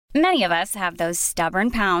Many of us have those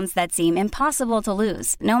stubborn pounds that seem impossible to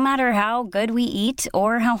lose, no matter how good we eat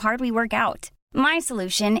or how hard we work out. My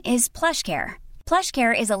solution is PlushCare.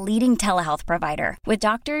 PlushCare is a leading telehealth provider with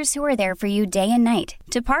doctors who are there for you day and night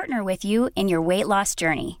to partner with you in your weight loss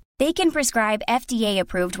journey. They can prescribe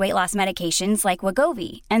FDA-approved weight loss medications like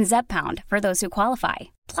Wegovy and Zepbound for those who qualify.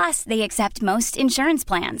 Plus, they accept most insurance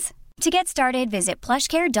plans. To get started, visit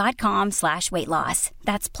plushcare.com/weightloss.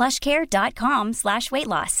 That's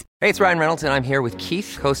plushcare.com/weightloss. Hey, it's Ryan Reynolds, and I'm here with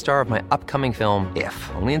Keith, co-star of my upcoming film,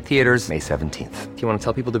 If, only in theaters May 17th. Do you want to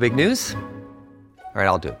tell people the big news? All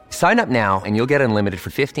right, I'll do it. Sign up now and you'll get unlimited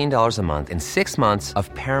for $15 a month and 6 months of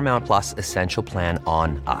Paramount Plus Essential Plan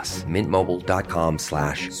on us.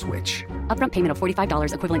 MintMobile.com/switch. Upfront payment of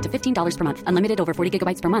 $45 equivalent to $15 per month. Unlimited over 40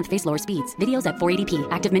 gigabytes per month. Face lower speeds. Videos at 480p.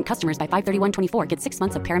 Active Mint customers by 531.24 get 6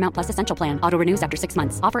 months of Paramount Plus Essential Plan. Auto renews after 6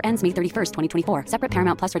 months. Offer ends May 31st, 2024. Separate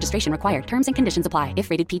Paramount Plus registration required. Terms and conditions apply if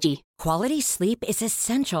rated PG. Quality sleep is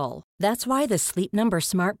essential. That's why the Sleep Number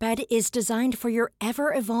Smart Bed is designed for your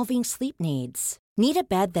ever-evolving sleep needs. Need a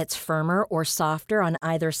bed that's firmer or softer on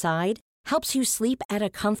either side? Helps you sleep at a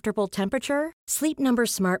comfortable temperature? Sleep Number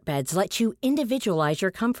Smart Beds let you individualize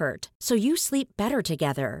your comfort, so you sleep better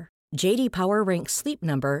together. J.D. Power ranks Sleep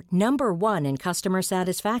Number #1 in customer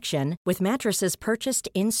satisfaction with mattresses purchased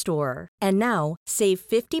in-store. And now, save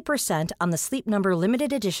 50% on the Sleep Number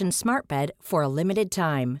Limited Edition Smart Bed for a limited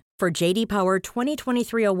time. For J.D. Power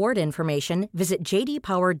 2023 award information, visit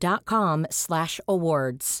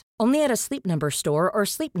jdpower.com/awards. Only at a Sleep Number store or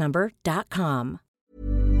sleepnumber.com.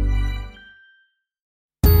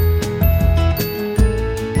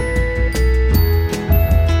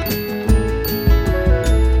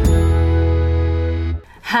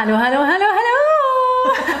 Hallå, hallå, hallå, hallå!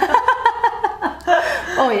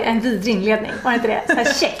 Oj, en vidrig inledning. Var det inte det? Så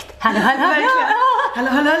här käckt. Hallå, hallå, hallå! Hallå,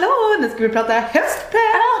 hallå, hallå! Nu ska vi prata höstpepp!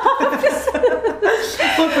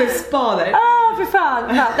 Folk får ju spa där. För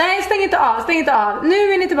fan. Nej, stäng inte av. Nu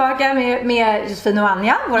är ni tillbaka med Josefin och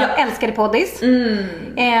Anja, våra älskade poddis.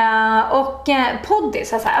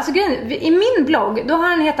 Poddis, alltså grejen, i min blogg, då har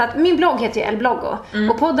den hetat, min blogg heter ju El Bloggo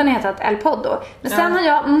och podden har hetat El Poddo. Men sen har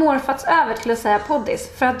jag morfats över till att säga poddis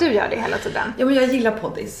för att du gör det hela tiden. Ja, men jag gillar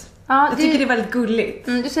poddis. Ja, jag tycker det är väldigt gulligt.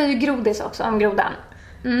 Du säger ju grodis också, om grodan.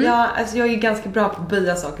 Ja, alltså jag är ganska bra på att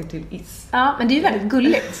böja saker till is. Ja, men det är ju väldigt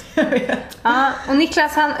gulligt. Jag vet. Ja, och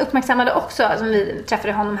Niklas, han uppmärksammade också, som vi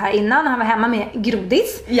träffade honom här innan, han var hemma med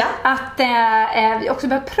grodis, att vi också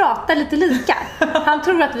börjar prata lite lika. Han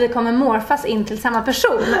tror att vi kommer morfas in till samma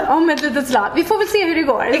person om ett litet slag. Vi får väl se hur det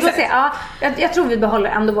går. Vi får se. Ja, jag tror vi behåller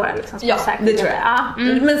ändå våra liksom, det tror jag. Ja.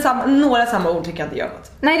 Men några samma ord tycker jag inte gör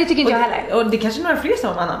något. Nej, det tycker inte jag heller. Och det är kanske några fler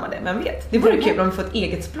som anammar det, men vet. Det vore kul om vi får ett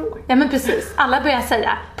eget språk. Ja, men precis. Alla börjar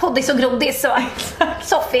säga poddis och grodis och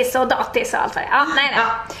soffis och datis och allt vad det är. Ja, nej.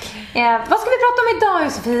 Vad ska vi prata om idag,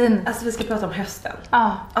 Josefin? Alltså vi ska prata om hösten.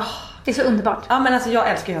 Det är så underbart. Ja, men alltså jag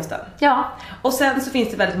älskar hösten. Ja. Och sen så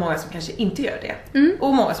finns det väldigt många som kanske inte gör det.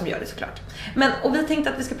 Och många som gör det såklart. Och vi tänkte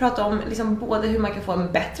att vi ska prata om liksom både hur man kan få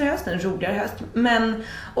en bättre höst, en roligare höst, men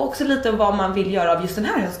också lite om vad man vill göra av just den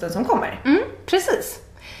här hösten som kommer. Precis.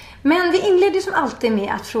 Men vi inleder ju som alltid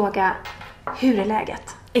med att fråga, hur är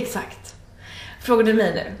läget? Exakt. Frågar du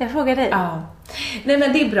mig nu? Jag frågar dig. Ja. Nej,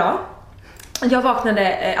 men det är bra. Jag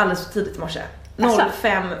vaknade alldeles för tidigt i morse.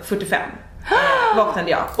 05:45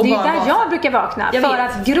 vaknade jag. Och det är där jag brukar vakna. Jag för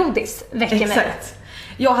vet. Att grodis väcker mig. Exakt.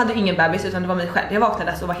 Jag hade ingen bebis utan det var mig själv. Jag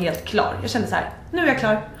vaknade och var helt klar. Jag kände så här, nu är jag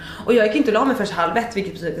klar. Och jag gick inte och la mig först 12:30,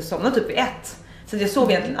 vilket betyder att jag somnade typ vid 1. Så jag sov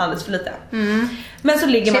egentligen alldeles för lite. Men så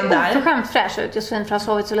ligger man där. Det ser oförskämt fräsch ut, Josefin, för att ha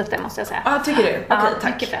sovit så lite, måste jag säga. Ja, tycker du? Okej,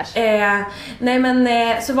 tack. Mycket fräsch. Nej, men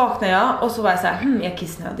så vaknade jag och så var jag så här, jag är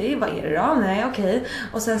kissnödig, vad är det då? Nej, okej.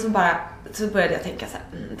 Och sen så började jag tänka så här,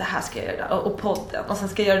 det här ska jag göra, och podden, och sen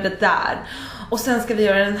ska jag göra det där. Och sen ska vi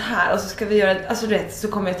göra den här, och så ska vi göra, alltså du vet, så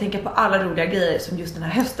kommer jag tänka på alla roliga grejer som just den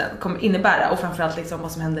här hösten kommer innebära, och framförallt liksom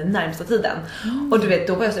vad som händer närmsta tiden. Och du vet,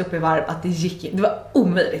 då var jag så uppe i varv att det var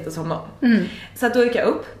omöjligt att somna. Så att då gick jag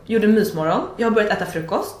upp, gjorde mysmorgon. Jag har börjat äta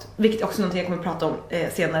frukost, vilket är också någonting jag kommer att prata om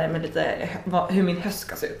senare, med lite hur min höst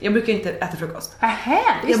ska se ut. Jag brukar inte äta frukost.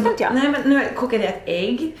 Det visste inte jag. Nej, men nu kokade jag ett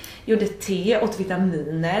ägg, gjorde te, åt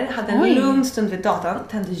vitaminer, hade en lugn stund vid datorn,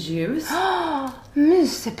 tände ljus.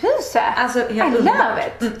 Mysepyse. Alltså, I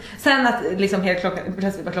love it. Sen att liksom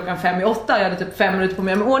plötsligt var klockan 5:08 och jag hade typ 5 minuter på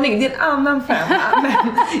mig med ordning. Det är en annan femma. Men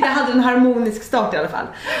jag hade en harmonisk start i alla fall.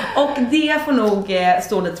 Och det får nog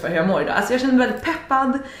stå lite för hur jag mår idag. Alltså jag känner mig väldigt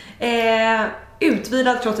peppad,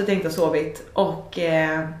 utvilad trots att jag inte har sovit. Och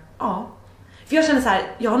För jag känner så här,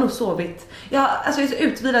 jag har nog sovit. Jag är så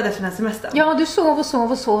utvilad efter den här semestern. Ja, du sov och som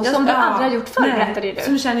du aldrig har gjort förr, berättade du.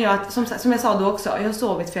 Så nu känner jag att, som jag sa då också, jag har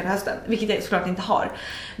sovit för hela hösten. Vilket jag såklart inte har.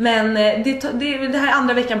 Men det här är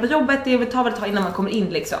andra veckan på jobbet. Det tar väl ett tag innan man kommer in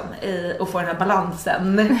liksom. Och får den här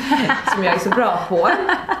balansen som jag är så bra på.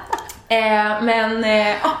 Men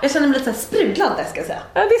jag känner mig lite så här sprudlande, ska jag säga.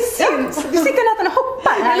 Ja, det syns. Du sitter nästan och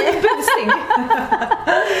hoppar här i busing.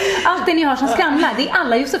 Allt det ni har som skramlar, det är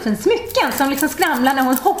alla Josefins smycken som liksom skramlar när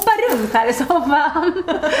hon hoppar runt här i soffan.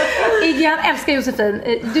 Iggy, han älskar Josefin.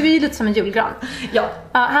 Du är ju lite som en julgran. Ja.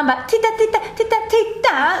 Han bara, titta,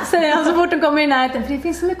 säger han så fort hon kommer i närheten. För det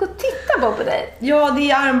finns så mycket att titta på dig. Ja,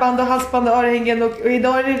 det är armband och halsband och örhängen och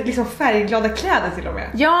idag är det liksom färgglada kläder till och med.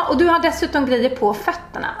 Ja, och du har dessutom grejer på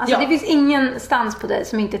fötterna. Alltså det finns ingen stans på dig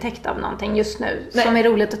som inte är täckt av någonting just nu. Nej. Som är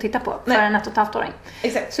roligt att titta på för en 1,5-åring.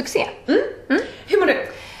 Exakt. Succé. Hur mår du?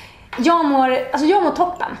 Jag mår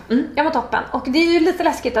toppen. Jag mår toppen. Och det är ju lite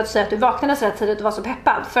läskigt att säga att du vaknade så här tidigt och var så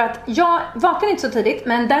peppad. För att jag vaknade inte så tidigt,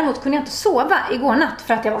 men däremot kunde jag inte sova igår natt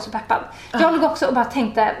för att jag var så peppad. Jag låg också och bara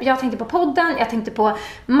tänkte på podden, jag tänkte på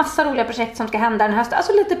massa roliga projekt som ska hända den hösten.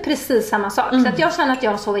 Alltså lite precis samma sak. Så att jag känner att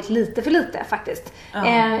jag har sovit lite för lite faktiskt.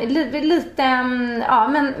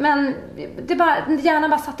 Men det bara, hjärnan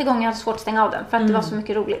bara satt igång, jag hade svårt att stänga av den för att det var så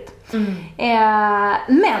mycket roligt.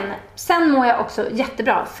 Men sen mår jag också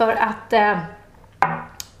jättebra för att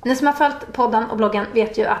ni som har följt podden och bloggen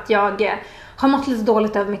vet ju att jag har mått lite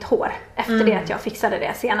dåligt över mitt hår efter det att jag fixade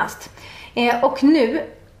det senast. Och nu,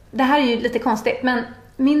 det här är ju lite konstigt, men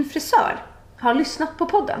min frisör har lyssnat på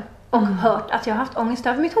podden och hört att jag har haft ångest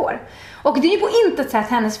över mitt hår. Och det är ju på intet sätt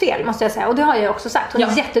hennes fel, måste jag säga. Och det har jag också sagt. Hon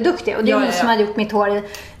är jätteduktig. Och det är hon som har gjort mitt hår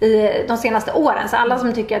i de senaste åren. Så alla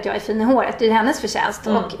som tycker att jag är fin i håret, det är hennes förtjänst.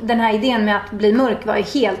 Och den här idén med att bli mörk var ju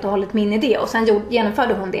helt och hållet min idé. Och sen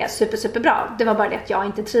genomförde hon det superbra. Det var bara det att jag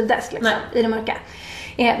inte trivdes liksom, i det mörka.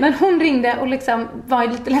 Men hon ringde och liksom var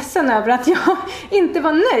lite ledsen över att jag inte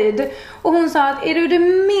var nöjd. Och hon sa att är du det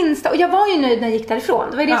minsta... Och jag var ju nöjd när jag gick därifrån.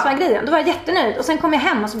 Det var ju det som var grejen. Då var jag jättenöjd. Och sen kom jag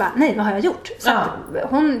hem och så bara, nej, vad har jag gjort? Så att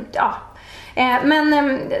hon,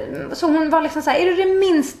 så hon var liksom så här, är du det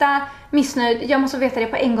minsta missnöjd? Jag måste veta det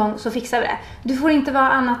på en gång, så fixar vi det. Du får inte vara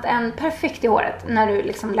annat än perfekt i håret när du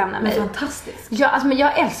liksom lämnar mig. Men fantastiskt. Ja, alltså, men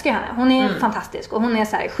jag älskar henne. Hon är fantastisk. Och hon är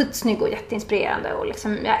så här skitsnygg och jätteinspirerande. Och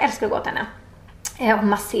liksom, jag älskar att gå åt henne. Och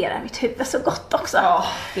masserar mitt huvud så gott också. Ja,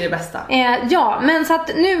 det är det bästa. Men så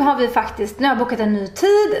att nu har jag bokat en ny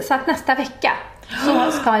tid. Så att nästa vecka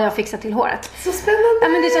så ska jag fixa till håret. Så spännande. Ja,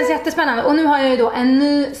 men det känns jättespännande. Och nu har jag ju då en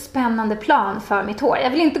ny spännande plan för mitt hår. Jag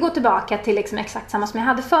vill inte gå tillbaka till liksom exakt samma som jag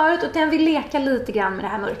hade förut. Utan jag vill leka lite grann med det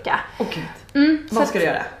här mörka. Okej. Vad ska du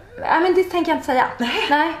göra? Ja, men det tänker jag inte säga.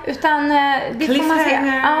 Nej, utan det får man se.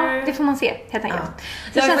 Ja, det får man se helt enkelt.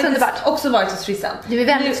 Det känns underbart. Jag har också varit hos frissan. Du är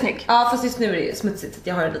väldigt snygg. Ja, fast just nu är det ju smutsigt.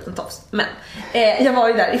 Jag har en liten tofs. Men jag var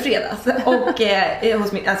ju där i fredags. Och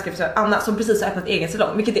hos min älskade frisör Anna, som precis har öppnat egen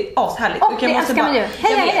salong. Vilket är ashärligt. Och det älskar man ju.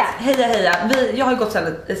 Heja. Jag har ju gått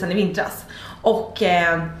sen i vintras. Och...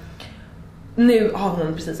 nu har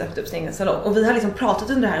hon precis öppnat upp sin egen salong. Och vi har liksom pratat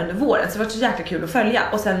under det här under våren. Så det var så jäkla kul att följa.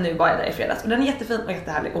 Och sen nu var jag där i fredags. Och den är jättefin och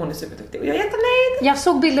jättehärlig. Och hon är superduktig. Och jag är jättenöjd. Jag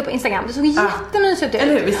såg bilder på Instagram. Det såg jättemysigt ut.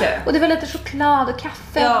 Eller hur, vi ser det. Och det var lite choklad och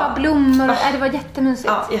kaffe och blommor. Det var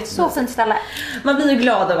jättemysigt. Så fint ställe. Man blir ju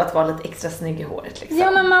glad av att vara lite extra snygg i håret liksom.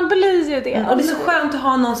 Ja, men man blir ju det. Och det är så skönt att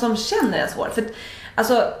ha någon som känner ens hår. För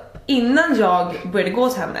alltså, innan jag började gå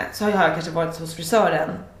hos henne så har jag kanske varit hos frisören.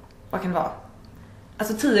 Vad kan det vara?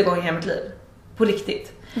 Alltså 10 gånger i hela mitt liv. På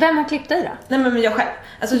riktigt. Vem har klippt dig då? Nej, men jag själv.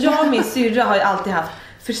 Alltså jag och min syrra har ju alltid haft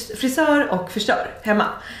frisör och förstör hemma.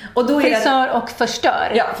 Och då frisör och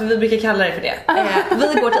förstör? Ja, för vi brukar kalla det för det.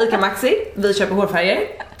 Vi går till Ica Maxi, vi köper hårfärger.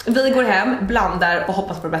 Vi går hem, blandar och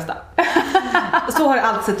hoppas på det bästa. Så har det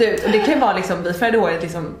alltid sett ut. Och det kan ju vara liksom, vi färgade håret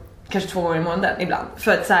liksom kanske 2 gånger i månaden ibland.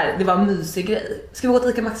 För att så här, det var en mysig grej. Ska vi gå till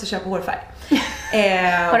Ica Maxi och köpa hårfärg?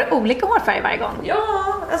 Har du olika hårfärger varje gång? Ja,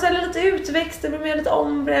 alltså eller lite utväxt, eller med lite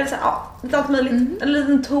ombre, eller så, lite allt möjligt. En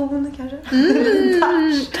liten ton kanske.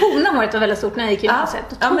 Tonen har varit väldigt stort när jag gick i gymnasiet.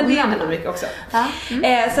 Ja, men det är väldigt mycket också.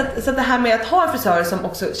 Så det här med att ha en frisör som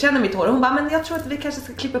också känner mitt hår. Hon bara, men jag tror att vi kanske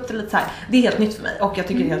ska klippa upp det lite så här. Det är helt nytt för mig och jag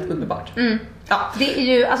tycker det är helt underbart. Ja. Det är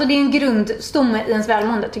ju, alltså det är en grundstomme i ens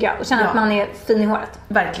välmående tycker jag. Och känna att man är fin i håret.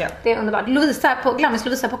 Verkligen. Det är underbart. Glammis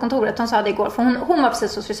Lovisa på kontoret, hon sa det igår. För hon var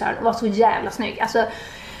precis hos frisören och var så jävla snygg. Alltså,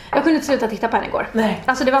 jag kunde inte sluta titta på henne igår. Nej.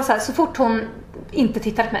 Alltså det var så här, så fort hon inte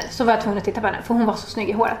tittade på mig så var jag tvungen att titta på henne. För hon var så snygg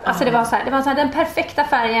i håret. Alltså det var så här, den perfekta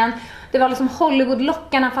färgen. Det var liksom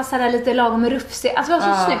Hollywood-lockarna fast så här lite lagom rufsig. Alltså det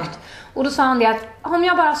var så snyggt. Och då sa han det att om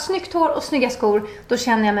jag bara har snyggt hår och snygga skor, då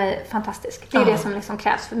känner jag mig fantastisk. Det är det som liksom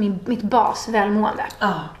krävs för mitt bas välmående.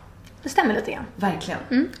 Det stämmer lite grann. Verkligen.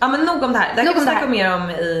 Ja, men nog om det här. Det kan vi snacka mer om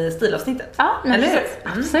i stilavsnittet. Ja, eller hur?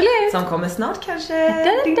 Absolut. Som kommer snart kanske.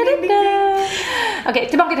 Okej,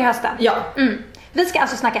 tillbaka till hösten. Ja. Vi ska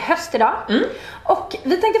alltså snacka höst idag. Och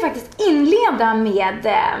vi tänkte faktiskt inleda med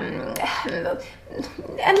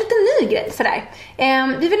en liten ny grej sådär.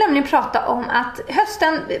 Vi vill nämligen prata om att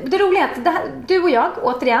hösten, det roliga är att du och jag,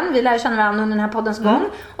 återigen, vi lär känna varandra under den här poddens gång.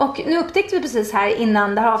 Och nu upptäckte vi precis här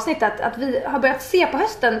innan det här avsnittet att vi har börjat se på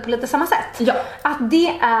hösten på lite samma sätt. Ja. Att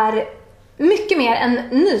det är mycket mer en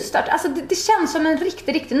nystart. Alltså det känns som en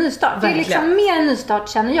riktig nystart. Verkligen. Det är liksom mer en nystart,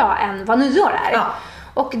 känner jag, än vad nyår är. Ja.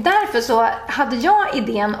 Och därför så hade jag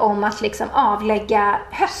idén om att liksom avlägga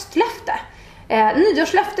höstlöfte.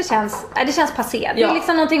 Nyårslöfte känns passé. Det är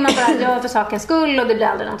liksom någonting man bara gör för sakens skull och det blir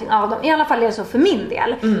aldrig någonting av dem. I alla fall är det så för min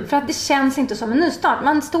del. För att det känns inte som en nystart.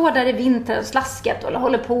 Man står där i vinterslasket och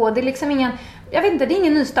håller på. Det är liksom ingen, jag vet inte, det är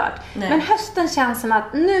ingen nystart. Nej. Men hösten känns som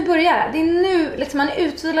att nu börjar det. Det är nu, liksom, man är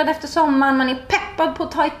utvilad efter sommaren. Man är peppad på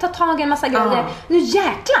att ta tag i en massa grejer. Nu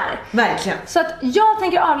jäklar! Verkligen. Så att jag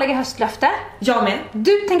tänker avlägga höstlöfte. Jag med.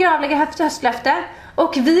 Du tänker avlägga höstlöfte.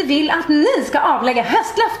 Och vi vill att ni ska avlägga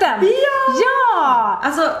höstlöften. Ja!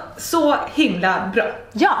 Alltså, så himla bra.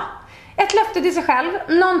 Ja. Ett löfte till sig själv.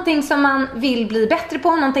 Någonting som man vill bli bättre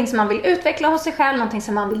på. Någonting som man vill utveckla hos sig själv. Någonting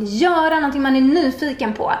som man vill göra. Någonting man är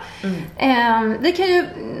nyfiken på. Vi kan ju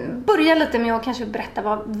börja lite med att kanske berätta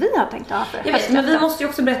vad vi har tänkt att ha för höstlöften. Men vi måste ju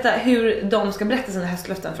också berätta hur de ska berätta sina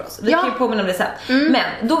höstlöften för oss. Vi kan ju påminna om det sen.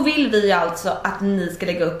 Men då vill vi alltså att ni ska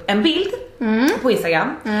lägga upp en bild på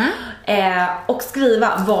Instagram och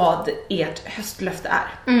skriva vad ert höstlöfte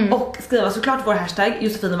är. Och skriva såklart vår hashtag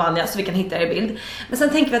Josefin och Vanja så vi kan hitta er bild. Men sen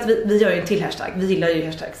tänker vi att vi gör ju en till hashtag. Vi gillar ju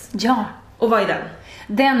hashtags. Ja. Och vad är den?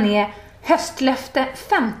 Den är höstlöfte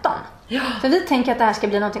 15. Ja. För vi tänker att det här ska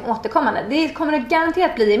bli någonting återkommande. Det kommer det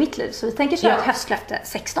garanterat bli i mitt liv. Så vi tänker köra ett höstlöfte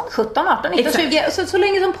 16, 17, 18, 19, 20. Så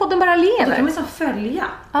länge som podden bara lever. Och då kan man följa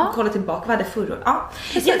och kolla tillbaka. Vad är det förra? Ja,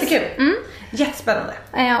 jättekul. Jättespännande.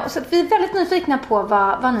 Så att vi är väldigt nyfikna på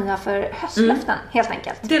vad ni har för höstlöften, helt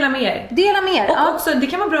enkelt. Dela med er. Och också, det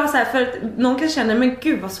kan vara bra så här, för att någon kan känna, men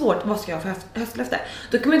gud vad svårt, vad ska jag ha för höstlöfte?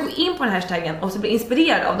 Då kan man gå in på den här hashtaggen och så bli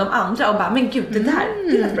inspirerad av de andra och bara, men gud, det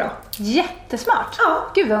där, det är bra. Jättesmart.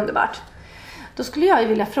 Gud vad underbart. Då skulle jag ju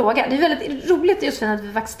vilja fråga. Det är väldigt roligt just för att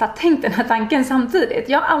vi faktiskt har tänkt den här tanken samtidigt.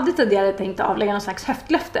 Jag har aldrig tidigare tänkt att avlägga någon slags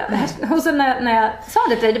höftlöfte. Och så när jag sa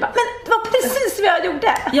det till dig, bara, men det var precis vad jag gjorde.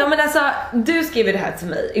 Ja, men alltså, du skrev det här till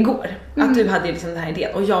mig igår. Att du hade liksom den här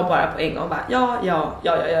idén. Och jag bara på en gång bara,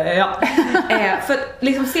 ja. För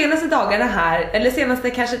liksom senaste dagarna här, eller senaste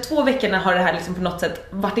kanske 2 veckorna har det här liksom på något sätt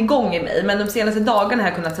varit igång i mig. Men de senaste dagarna har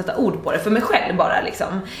jag kunnat sätta ord på det för mig själv bara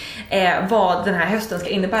liksom. Vad den här hösten ska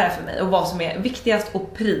innebära för mig och vad som är viktigast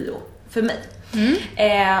och prio för mig.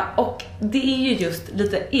 Och det är ju just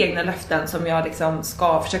lite egna löften som jag liksom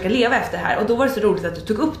ska försöka leva efter här. Och då var det så roligt att du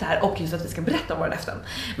tog upp det här och just att vi ska berätta om våra löften.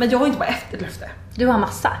 Men jag har inte bara ett löfte. Du har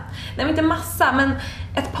massa. Nej, men inte massa, men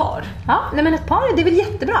ett par. Ja, nej, men ett par, det är väl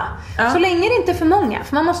jättebra. Så länge det inte är för många,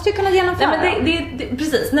 för man måste ju kunna genomföra. Nej, men det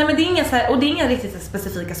precis. Nej, men det är inga så här, och det är inga riktigt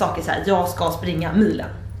specifika saker så här, jag ska springa milen.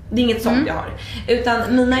 Det är inget sånt jag har.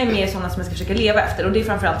 Utan mina är mer sådana som jag ska försöka leva efter. Och det är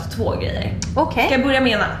framförallt 2 grejer. Okej. Ska jag börja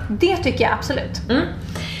med ena? Det tycker jag absolut.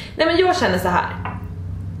 Nej, men jag känner så här.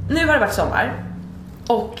 Nu har det varit sommar.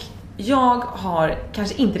 Och jag har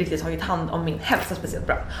kanske inte riktigt tagit hand om min hälsa speciellt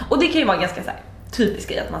bra. Och det kan ju vara ganska så här typiskt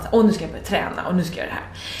grej att man säger, nu ska jag börja träna och nu ska jag göra det här.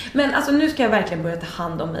 Men alltså nu ska jag verkligen börja ta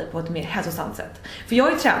hand om mig på ett mer hälsosamt sätt. För jag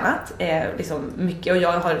har ju tränat liksom mycket och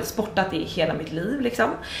jag har sportat i hela mitt liv liksom.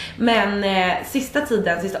 Men sista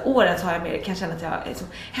året så har jag mer, kan känna att jag liksom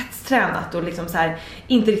hetstränat och liksom så här,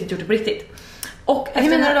 inte riktigt gjort det på riktigt. Och hur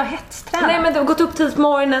menar du då hetstränat? Nej, men du har gått upp tidigt på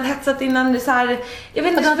morgonen, hetsat innan så här, jag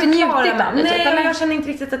vet inte hur förklara det. Nej, jag känner inte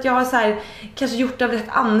riktigt att jag har så här, kanske gjort det av rätt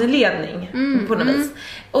anledning på något vis.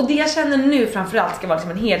 Och det jag känner nu framförallt ska vara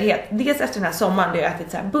liksom en helhet. Dels efter den här sommaren där jag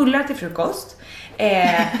ätit så här bullar till frukost.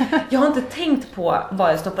 Jag har inte tänkt på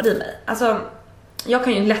vad jag stoppade i mig. Alltså, jag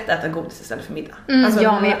kan ju lätt äta godis istället för middag. Alltså,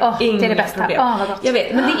 jag med. Det är det bästa. Vad gott. Jag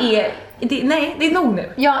vet, men det är nog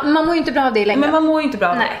nu. Ja, man mår ju inte bra av det längre. Men man mår ju inte bra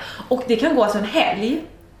av det. Och det kan gå alltså en helg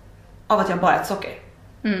av att jag bara äter socker.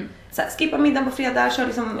 Så här, skippa middagen på fredag, kör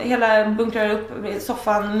liksom hela bunkrar upp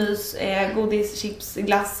soffan, mys, godis, chips,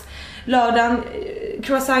 glass. Lördagen,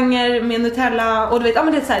 croissanter med Nutella. Och du vet,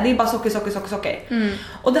 men det är så här, det är bara socker.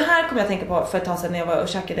 Och det här kommer jag tänka på för ett tag sedan när jag var och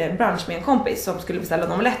käkade brunch med en kompis som skulle beställa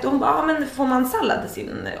en omelett. Och hon bara, men får man sallad i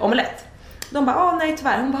sin omelett? De bara, nej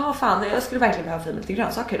tyvärr. Hon bara, fan, jag skulle verkligen behöva få med lite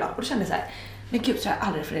grönsaker idag. Och då kände jag så här, men gud, så har jag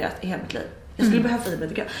aldrig refererat i hela mitt liv. Jag skulle behöva få i mig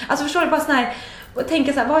lite grönt. Alltså förstår du, bara sån här, och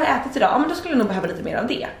tänka så här, vad har jag ätit idag? Ja, men då skulle jag nog behöva lite mer av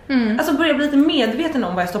det. Alltså börja bli lite medveten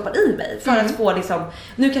om vad jag stoppar i mig. För att få liksom,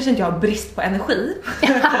 nu kanske inte jag har brist på energi.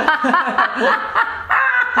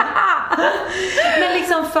 Men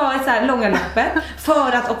liksom för så här långa loppet,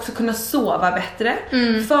 för att också kunna sova bättre,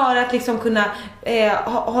 för att liksom kunna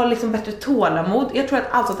ha liksom bättre tålamod. Jag tror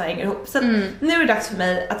att allt sånt här hänger ihop. Så nu är det dags för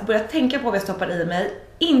mig att börja tänka på vad jag stoppar i mig.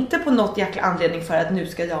 Inte på något jäkla anledning för att nu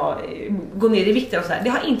ska jag gå ner i vikten och så här. Det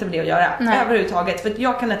har inte med det att göra överhuvudtaget. För att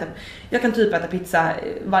jag kan typ äta pizza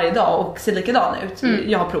varje dag och se likadan ut.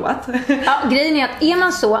 Jag har provat. Ja, grejen är att är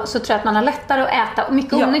man så tror jag att man har lättare att äta och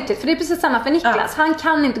mycket onyttigt. För det är precis samma för Niklas. Han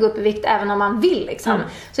kan inte gå upp i vikt även om han vill liksom.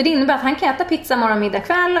 Så det innebär att han kan äta pizza morgon, middag,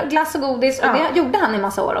 kväll, glass och godis. Och det gjorde han i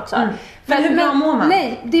massa år också. Men hur bra mår man?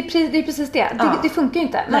 Nej, det är precis det. Det funkar ju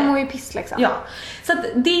inte. Man mår ju piss liksom. Ja, så att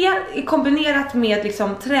det är kombinerat med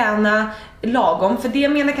liksom träna lagom. För det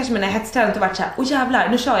menar kanske med när hetstränet har varit så här, åh jävlar,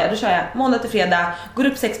 då kör jag måndag till fredag, går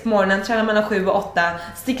upp 6 på morgonen, tränar mellan 7 och 8,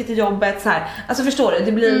 sticker till jobbet så här. Alltså förstår du,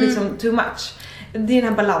 det blir liksom too much. Det är den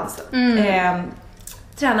här balansen.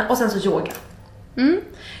 Träna och sen så yoga.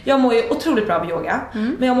 Jag mår ju otroligt bra av yoga,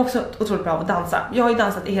 men jag mår också otroligt bra av att dansa. Jag har ju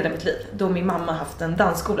dansat i hela mitt liv, då min mamma haft en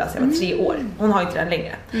dansskola sedan jag var 3 år. Hon har ju inte den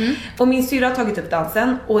längre. Och min syra har tagit upp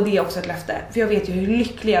dansen, och det är också ett löfte. För jag vet ju hur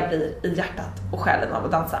lycklig jag blir i hjärtat och själen av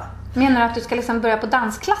att dansa. Menar du att du ska liksom börja på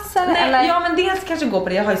dansklasser? Nej, eller? Ja, men dels kanske gå på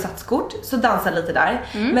det. Jag har ju satskort, så dansa lite där.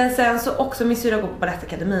 Men sen så också min syra går på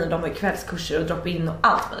Balettakademin, och de har ju kvällskurser och drop-in och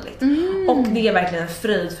allt möjligt. Och det är verkligen en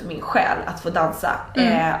fröjd för min själ att få dansa.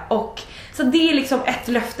 Och så det är liksom ett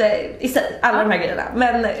löfte i sig, alla de här grejerna.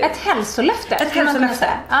 Men ett hälsolöfte. Ett hälsolöfte.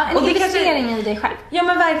 Ja, en och investering kanske, i dig själv. Ja,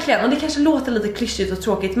 men verkligen. Och det kanske låter lite klyschigt och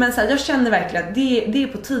tråkigt, men så här, jag känner verkligen att det är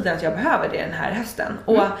på tiden att jag behöver det den här hösten.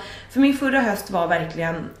 Och för min förra höst var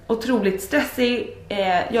verkligen otroligt stressig.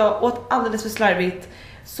 Jag åt alldeles för slarvigt,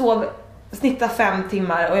 sov snitta 5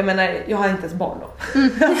 timmar, och jag menar, jag har inte ens barn då.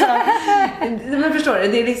 Alltså, men förstår du,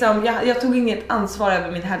 det är liksom, jag tog inget ansvar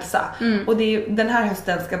över min hälsa. Och den här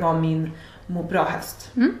hösten ska vara min må bra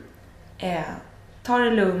höst. Ta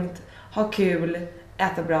det lugnt, ha kul,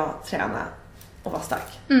 äta bra, träna och vara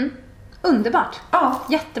stark. Underbart. Ja.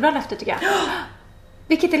 Jättebra löfte tycker jag.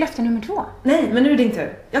 Vilket är löfte nummer 2? Nej, men nu är det din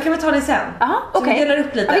tur. Jag kan väl ta det sen. Aha, så vi delar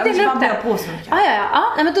upp lite. Ja, vi delar upp det. På så mycket. Ja.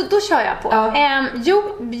 Nej, men då kör jag på.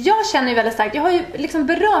 Jag känner ju väldigt starkt. Jag har ju liksom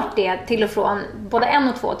berört det till och från både 1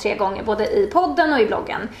 och 2 och 3 gånger. Både i podden och i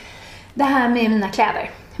bloggen. Det här med mina kläder.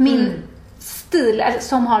 Min stil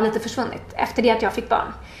som har lite försvunnit efter det att jag fick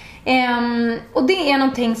barn. Och det är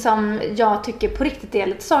någonting som jag tycker på riktigt är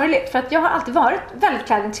lite sorgligt. För att jag har alltid varit väldigt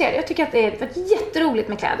klädintresserad. Jag tycker att det är jätteroligt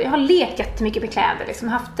med kläder. Jag har lekt jättemycket med kläder.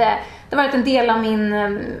 Liksom det har varit en del av min...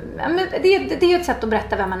 Det är ju ett sätt att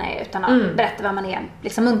berätta vem man är utan att berätta vem man är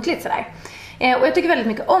liksom muntligt sådär. Och jag tycker väldigt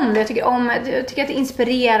mycket om det. Jag tycker att det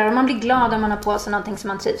inspirerar och man blir glad om man har på sig någonting som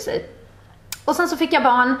man trivs i. Och sen så fick jag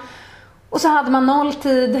barn. Och så hade man 0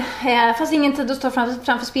 tid, fast ingen tid att stå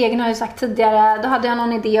framför spegeln, har jag ju sagt tidigare. Då hade jag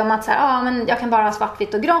någon idé om att så här, men jag kan bara ha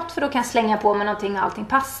svartvitt och grått, för då kan jag slänga på mig någonting och allting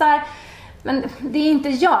passar. Men det är inte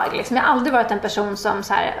jag liksom. Jag har aldrig varit en person som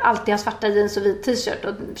så här, alltid har svarta jeans och vit t-shirt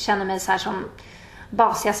och känner mig så här som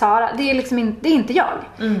basiga Sara. Det är liksom det är inte jag.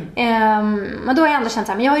 Men då har jag ändå känt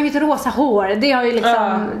så här, men jag har ju mitt rosa hår. Det har ju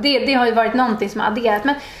liksom det har ju varit någonting som har adderat,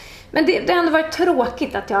 men det har ändå varit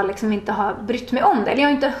tråkigt att jag liksom inte har brytt mig om det. Eller jag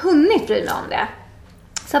har inte hunnit bry mig om det.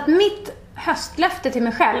 Så att mitt höstlöfte till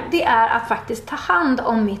mig själv, det är att faktiskt ta hand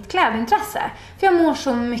om mitt klädintresse. För jag mår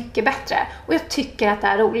så mycket bättre. Och jag tycker att det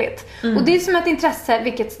är roligt. Och det är som ett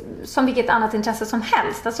intresse, som vilket annat intresse som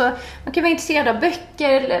helst. Alltså, man kan vara intresserad av böcker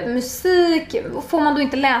eller musik. Och får man då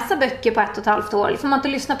inte läsa böcker på 1,5 år? Eller får man inte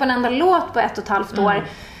lyssna på en enda låt på 1,5 år?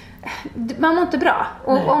 Man mår inte bra.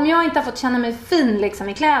 Och om jag inte har fått känna mig fin liksom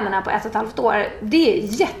i kläderna på 1,5 år, det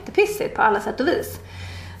är jättepissigt på alla sätt och vis.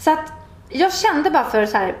 Så att jag kände bara för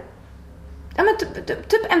så här, ja, men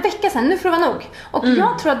typ en vecka sedan, nu får det vara nog. Och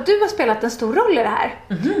jag tror att du har spelat en stor roll i det här.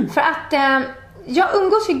 För att jag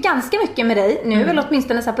umgås ju ganska mycket med dig nu, eller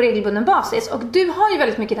åtminstone så här på regelbunden basis. Och du har ju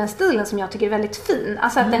väldigt mycket den stilen som jag tycker är väldigt fin.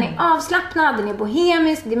 Alltså att den är avslappnad, den är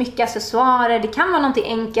bohemisk, det är mycket accessoarer. Det kan vara någonting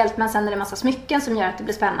enkelt, men sen är det massa smycken som gör att det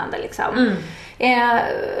blir spännande liksom.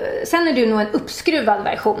 Sen är du nog en uppskruvad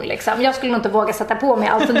version liksom. Jag skulle nog inte våga sätta på mig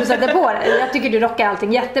allt som du sätter på dig. Jag tycker du rockar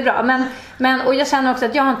allting jättebra. Och jag känner också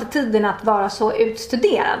att jag har inte tiden att vara så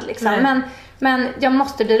utstuderad liksom. Men jag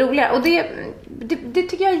måste bli roligare. Och det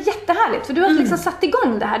tycker jag är jättehärligt. För du har liksom satt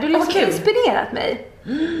igång det här. Du har liksom inspirerat mig.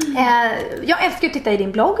 Jag älskar att titta i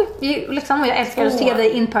din blogg. Liksom, och jag älskar att se dig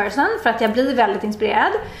in person. För att jag blir väldigt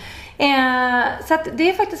inspirerad. Så att det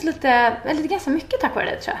är faktiskt lite ganska mycket tack vare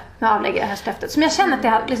det, tror jag, med avlägga höstlöftet, som jag känner att det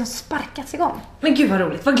har liksom sparkats igång. Men gud vad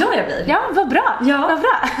roligt, vad glad jag blir. Ja, vad bra. Ja. Vad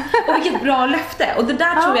bra. Och vilket bra löfte. Och det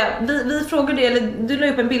där tror jag, vi frågade, eller du la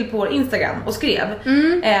upp en bild på vår Instagram och skrev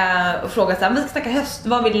och frågade så här, vi ska snacka höst,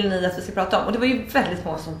 vad vill ni att vi ska prata om? Och det var ju väldigt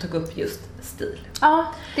många som tog upp just stil. Ja,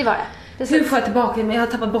 det var det. Hur får jag tillbaka det? Men jag har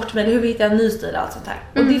tappat bort mig. Hur hittar jag en ny stil och allt sånt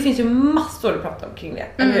här. Och det finns ju massor att prata om kring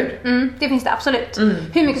det, eller hur? Det finns det absolut.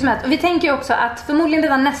 Hur mycket som helst. Och vi tänker ju också att förmodligen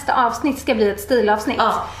redan nästa avsnitt ska bli ett stilavsnitt.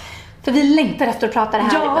 Ja. För vi längtar efter att prata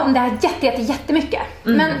om det här jättemycket.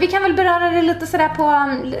 Men vi kan väl beröra det lite sådär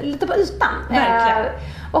på ytan. Verkligen.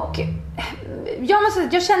 Och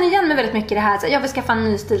jag känner igen mig väldigt mycket i det här. Jag vill skaffa en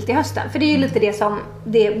ny stil till hösten. För det är ju lite det som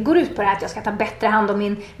det går ut på, det här, att jag ska ta bättre hand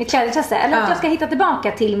om mitt klädintresse. Eller att jag ska hitta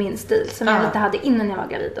tillbaka till min stil som jag lite hade innan jag var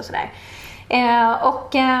gravid och sådär.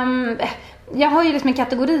 Jag har ju liksom en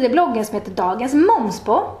kategori i bloggen som heter Dagens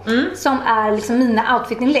Momspo, som är liksom mina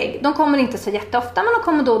outfitinlägg. De kommer inte så jätteofta, men de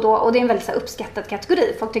kommer då och då, och det är en väldigt så uppskattad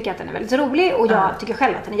kategori. Folk tycker att den är väldigt rolig, och jag tycker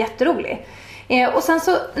själv att den är jätterolig. Och sen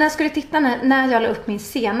så när jag skulle titta, när jag la upp min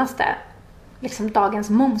senaste liksom Dagens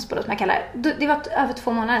Momspo, som jag kallar det var över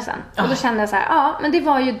 2 månader sedan. Och då kände jag så här, men det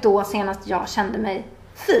var ju då senast jag kände mig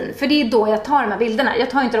fin. För det är då jag tar de här bilderna. Jag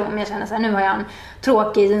tar inte dem om jag känner så här, nu har jag en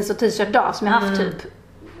tråkig jeans och t-shirt-dag som jag haft typ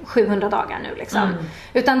 700 dagar nu liksom.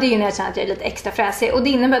 Utan det är ju när jag känner att jag är lite extra fräsig. Och det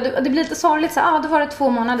innebär, det blir lite sorgligt så då var det 2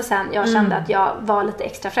 månader sedan jag kände att jag var lite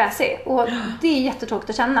extra fräsig. Och det är jättetråkigt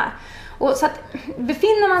att känna. Och så att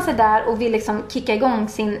befinner man sig där och vill liksom kicka igång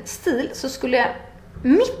sin stil, så skulle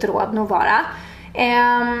mitt råd nog vara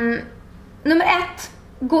nummer 1,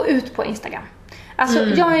 gå ut på Instagram. Alltså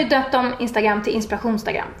jag har ju döpt om Instagram till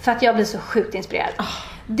Inspirationstagram, för att jag blir så sjukt inspirerad.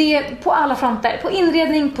 Det är på alla fronter, på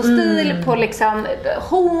inredning, på stil, på liksom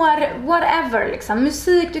hår, whatever liksom,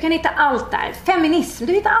 musik, du kan hitta allt där. Feminism,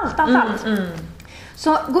 du hittar allt.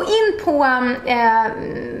 Så gå in på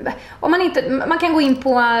man kan gå in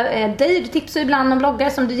på dig, du tipsar ibland om bloggar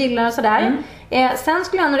som du gillar och sådär. Sen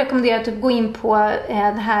skulle jag nog rekommendera att typ gå in på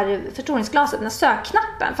det här förstoringsglaset, den här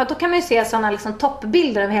sökknappen, för att då kan man ju se sådana liksom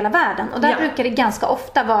toppbilder över hela världen, och där brukar det ganska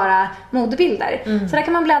ofta vara modebilder. Så där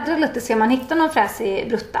kan man bläddra lite, se om man hittar någon fräsig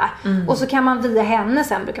brutta, och så kan man via henne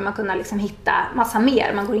sen brukar man kunna liksom hitta massa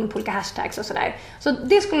mer, man går in på olika hashtags och sådär. Så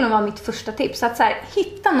det skulle nog vara mitt första tips, att så här,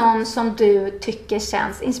 hitta någon som du tycker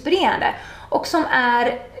känns inspirerande och som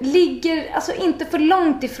ligger alltså inte för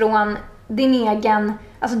långt ifrån din egen,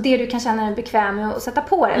 alltså det du kan känna dig bekväm med att sätta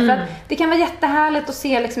på dig. För att det kan vara jättehärligt att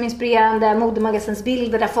se liksom inspirerande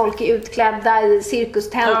modemagasinsbilder där folk är utklädda i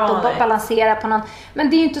cirkustält och balanserar på någon. Men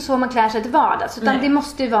det är ju inte så man klär sig till vardags, utan det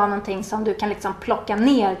måste ju vara någonting som du kan liksom plocka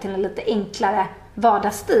ner till en lite enklare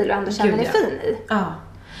vardagsstil och ändå känna dig fin i.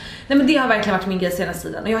 Nej, men det har verkligen varit min grej senaste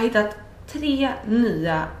tiden, och jag har hittat 3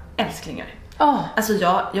 nya älsklingar. Alltså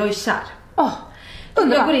jag är kär.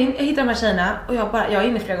 Jag går in, jag hittar de här tjejerna, och jag är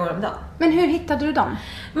inne flera gånger om dagen. Men hur hittade du dem?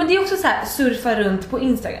 Men det är också så här, surfa runt på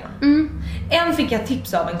Instagram. En fick jag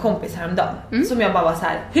tips av en kompis häromdagen, som jag bara var så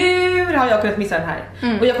här: hur har jag kunnat missa den här?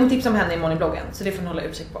 Och jag kommer tipsa om henne imorgon i bloggen, så det får ni hålla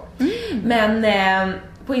utkik på. Men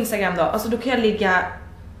på Instagram då, alltså då kan jag ligga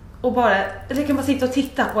och jag kan bara sitta och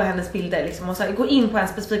titta på hennes bilder liksom, och så här, gå in på en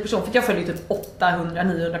specifik person, för jag följer typ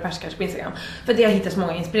 800-900 pers kanske på Instagram, för det jag hittar så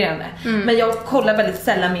många inspirerande. Men jag kollar väldigt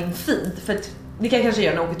sällan min feed, för att det kan jag kanske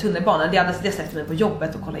göra när jag åker tunnelbana. Det hade jag sett mig på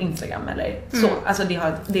jobbet och kolla Instagram eller så. Alltså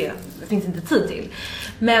det finns inte tid till.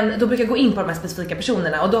 Men då brukar jag gå in på de här specifika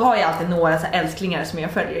personerna, och då har jag alltid några så här älsklingar som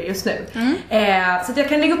jag följer just nu. Så att jag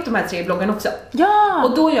kan lägga upp de här 3 i bloggen också.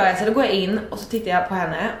 Och då gör jag så, då går jag in och så tittar jag på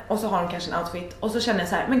henne, och så har hon kanske en outfit, och så känner jag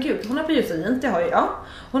så här: men gud, hon har på ljusa jeans, det har jag.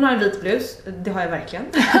 Hon har en vit blus, det har jag verkligen.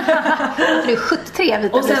 Det är 73 vita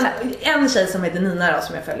blusar. Och sen en tjej som heter Nina då,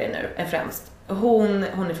 som jag följer nu, är främst. Hon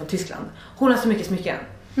är från Tyskland. Hon har så mycket smycken.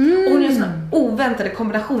 Och hon gör såna oväntade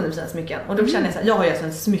kombinationer med sina smycken. Och då känner jag så här, jag har ju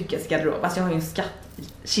en smyckesgarderob. Alltså jag har ju en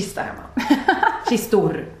skattkista hemma.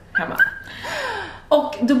 Kistor hemma.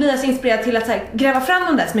 Och då blir jag så inspirerad till att så här, gräva fram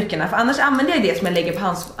de där smyckena. För annars använder jag det som jag lägger på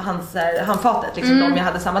hans handfatet, liksom, de jag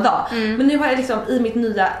hade samma dag. Men nu har jag liksom i mitt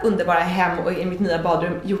nya underbara hem och i mitt nya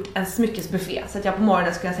badrum gjort en smyckesbuffé. Så att jag på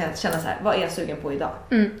morgonen ska känna så här: vad är jag sugen på idag?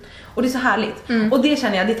 Och det är så härligt. Och det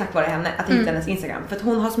känner jag, det är tack vare henne att hitta hennes Instagram. För att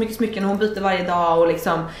hon har så mycket smycken och hon byter varje dag. Och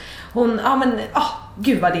liksom hon,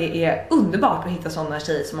 gud vad det är underbart att hitta sådana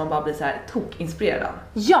tjejer som man bara blir så här tokinspirerad av.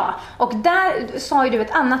 Ja, och där sa ju du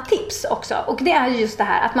ett annat tips också. Och det är ju just det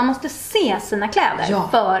här att man måste se sina kläder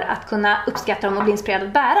för att kunna uppskatta dem och bli inspirerad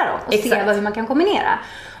att bära dem. Och se hur man kan kombinera.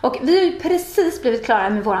 Och vi har ju precis blivit klara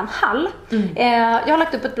med våran hall. Jag har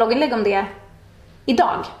lagt upp ett blogginlägg om det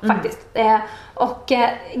idag faktiskt.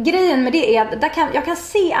 Grejen med det är att jag kan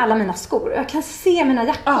se alla mina skor, jag kan se mina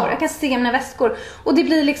jackor, jag kan se mina väskor, och det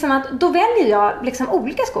blir liksom att då väljer jag liksom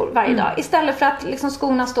olika skor varje dag istället för att liksom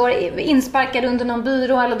skorna står insparkade under någon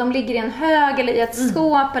byrå, eller de ligger i en hög eller i ett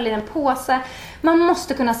skåp eller i en påse. Man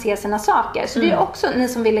måste kunna se sina saker. Så det är också ni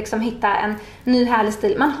som vill liksom hitta en ny härlig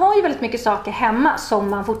stil. Man har ju väldigt mycket saker hemma som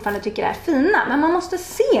man fortfarande tycker är fina, men man måste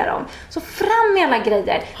se dem. Så fram med alla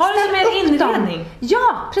grejer. Har du som en inredning?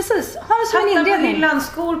 Ja, precis. Har du som en inredning? På hyllan,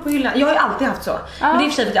 skor på hyllan. Jag har ju alltid haft så. Men det är i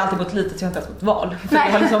och för sig att jag alltid gått lite, så jag har inte haft ett val. För jag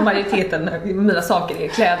har liksom majoriteten av mina saker är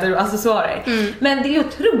kläder och accessoarer. Men det är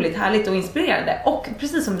otroligt härligt och inspirerande. Och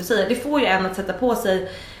precis som du säger, det får ju en att sätta på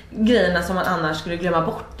sig grejerna som man annars skulle glömma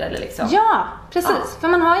bort eller liksom. Ja, precis. För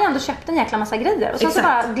man har ju ändå köpt en jäkla massa grejer och så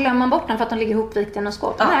bara glömmer man bort dem för att de ligger ihopvikta i något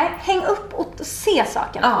skåp. Nej, häng upp och se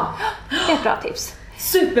sakerna. Det är ett bra tips.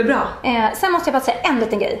 Superbra. Sen måste jag bara säga en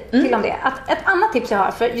liten grej till om det. Att ett annat tips jag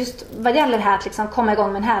har för just vad gäller det här att liksom komma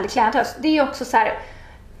igång med en härlig klädhöst, det är ju också så här: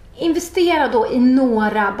 investera då i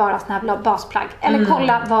några bara såna här basplagg. Eller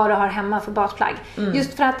kolla vad du har hemma för basplagg.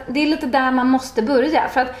 Just för att det är lite där man måste börja.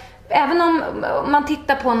 För att även om man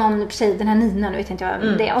tittar på någon tjej, den här Nina, nu vet inte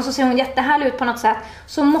jag det, och så ser hon jättehärlig ut på något sätt,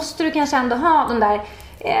 så måste du kanske ändå ha den där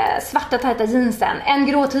svarta tajta jeansen, en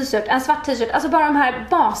grå t-shirt, en svart t-shirt, alltså bara de här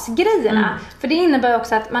basgrejerna. För det innebär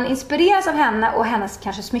också att man inspireras av henne och hennes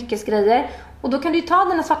kanske smyckesgrejer, och då kan du ju ta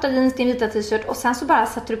den svarta jeans, din vita t-shirt, och sen så bara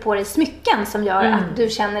sätter du på dig smycken som gör att du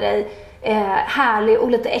känner dig härlig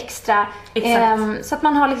och lite extra, så att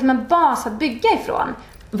man har liksom en bas att bygga ifrån.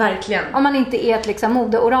 Verkligen. Om man inte är ett liksom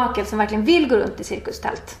modeorakel som verkligen vill gå runt i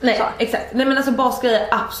cirkustält. Nej, så. exakt. Nej, men alltså basgrejer,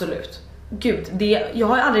 absolut. Gud, jag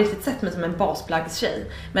har ju aldrig riktigt sett mig som en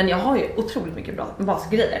basplaggstjej. Men jag har ju otroligt mycket bra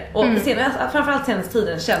basgrejer. Och framförallt senaste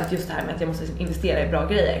tiden känt just det här med att jag måste investera i bra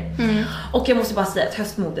grejer. Och jag måste bara säga att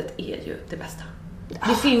höstmodet är ju det bästa.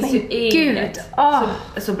 Det finns ju inget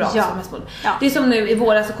så bra som höstmode. Det är som nu i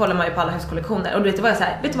våras så kollar man ju på alla höstkollektioner. Och du vet vad jag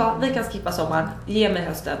säger, vet du vad, vi kan skippa sommaren, ge mig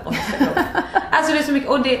hösten och alltså det är så mycket.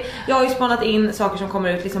 Och jag har ju spanat in saker som kommer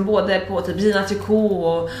ut liksom både på typ Gina Tricot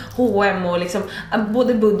och H&M och liksom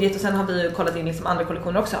både budget, och sen har vi ju kollat in liksom andra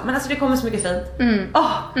kollektioner också. Men alltså det kommer så mycket fint.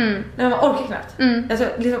 Men man orkar knappt. Alltså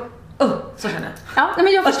liksom så känner jag. Ja,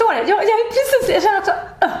 men jag förstår det. Jag känner också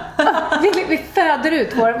vi föder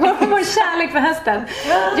ut vår kärlek för hösten.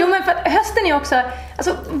 Jo, men för att hösten är också,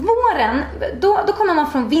 alltså våren, då kommer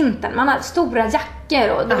man från vintern. Man har stora jackor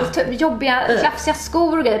och jobbiga klafsiga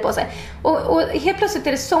skor och grejer på sig. Och helt plötsligt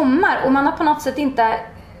är det sommar och man har på något sätt inte.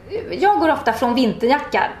 Jag går ofta från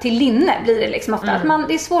vinterjacka till linne, blir det liksom ofta. Att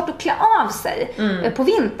det är svårt att klä av sig på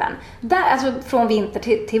vintern. Alltså från vinter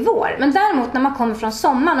till vår. Men däremot när man kommer från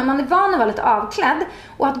sommaren och man är van att vara lite avklädd,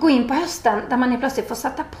 och att gå in på hösten där man plötsligt får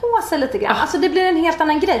sätta på sig lite grann. Alltså det blir en helt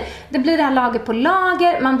annan grej. Det blir det här lager på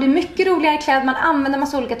lager. Man blir mycket roligare klädd. Man använder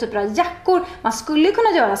massa olika typer av jackor. Man skulle kunna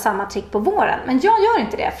göra samma trick på våren. Men jag gör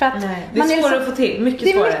inte det. För att det är svårare att få till.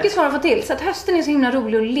 Det är mycket svårare att få till. Så att hösten är så himla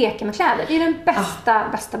rolig att leka med kläder. Det är den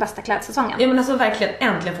bästa klädsäsongen. Ja, men alltså verkligen,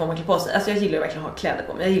 äntligen får man klä på sig. Alltså jag gillar ju verkligen att ha kläder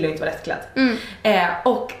på mig. Jag gillar ju inte att vara lättklädd.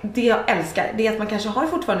 Och det jag älskar, det är att man kanske har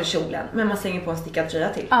fortfarande kjolen, men man slänger på en stickad tröja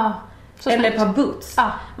till. Eller ett par boots.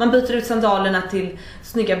 Man byter ut sandalerna till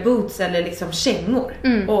snygga boots eller liksom kängor.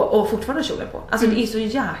 Och fortfarande kjolen på. Alltså det är så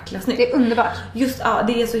jäkla snyggt. Det är underbart. Just,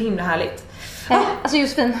 det är så himla härligt. Alltså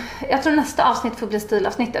Josefin, jag tror nästa avsnitt får bli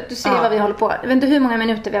stilavsnittet. Du ser vad vi håller på. Jag vet inte hur många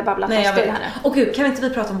minuter vi har babblat om stil här nu. Och gud, kan inte vi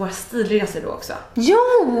prata om våra stilresor då också?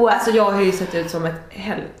 Jo! Alltså jag har ju sett ut som ett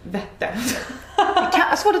helvete.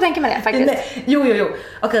 Svårt att tänka med det faktiskt. Nej. Jo.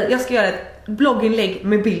 Okej, jag ska göra ett blogginlägg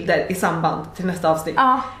med bilder i samband till nästa avsnitt.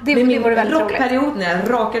 Ja, det vore väldigt roligt. Min rockperiod när jag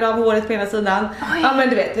rakade av håret på ena sidan. Ja, men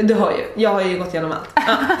du vet, du hör ju. Jag har ju gått igenom allt.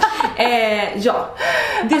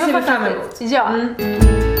 Det ser vi fram emot. Ja.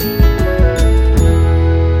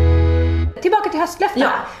 Tillbaka till höstlöften.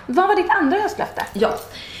 Vad var ditt andra höstlöfte?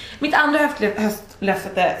 Mitt andra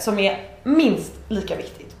höstlöfte som är minst lika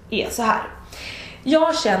viktigt är så här.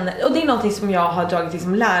 Jag känner, och det är någonting som jag har dragit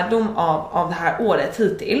liksom lärdom av det här året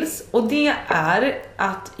hittills, och det är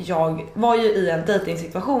att jag var ju i en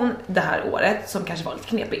dejtingsituation det här året som kanske var lite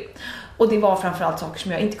knepig. Och det var framförallt saker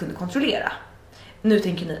som jag inte kunde kontrollera. Nu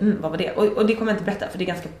tänker ni, vad var det? Och det kommer jag inte berätta, för det är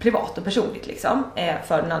ganska privat och personligt liksom,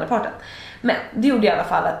 för den andra parten. Men det gjorde i alla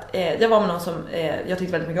fall att jag var med någon som jag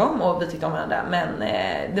tyckte väldigt mycket om, och vi tyckte om varandra. Men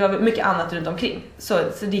det var mycket annat runt omkring. Så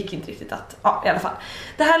det gick inte riktigt att, i alla fall.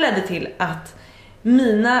 Det här ledde till att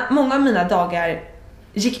många av mina dagar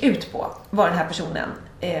gick ut på vad den här personen,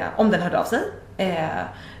 om den hörde av sig,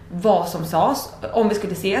 vad som sades, om vi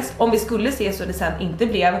skulle ses. Om vi skulle ses och det sen inte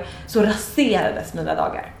blev, så raserades mina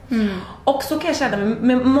dagar. Och så kan jag känna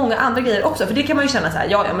med många andra grejer också. För det kan man ju känna så här,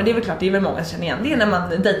 ja men det är väl klart, det är väl många som känner igen. Det är när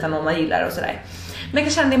man dejtar någon man gillar och sådär. Men jag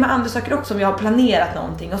kan känna det med andra saker också, om jag har planerat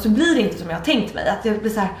någonting och så blir det inte som jag har tänkt mig. Att jag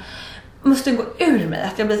blir så här, måste gå ur mig.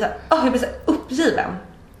 Att jag blir så här, jag blir så här uppgiven.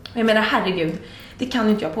 Men jag menar, herregud, det kan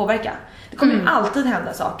ju inte jag påverka. Det kommer ju alltid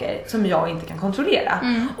hända saker som jag inte kan kontrollera.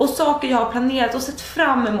 Och saker jag har planerat och sett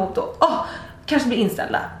fram emot och kanske blir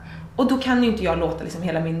inställda. Och då kan ju inte jag låta liksom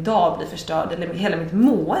hela min dag bli förstörd eller hela mitt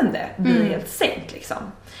mående bli helt sänkt liksom.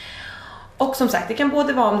 Och som sagt, det kan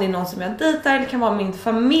både vara om det är någon som jag dejtar, det kan vara min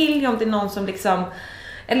familj, om det är någon som liksom,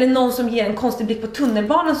 eller någon som ger en konstig blick på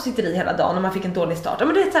tunnelbanan som sitter i hela dagen och man fick en dålig start.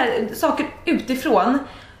 Men det är så här, saker utifrån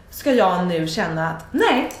ska jag nu känna att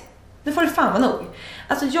nej, det får det fan vara nog.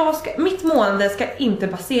 Alltså mitt mående ska inte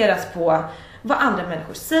baseras på vad andra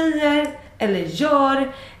människor säger eller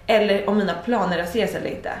gör, eller om mina planer raseras eller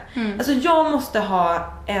inte. Alltså jag måste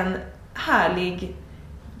ha ett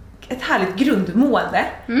härligt grundmående.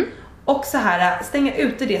 Och så här stänga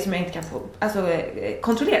ute det som jag inte kan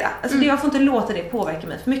kontrollera. Alltså jag får inte låta det påverka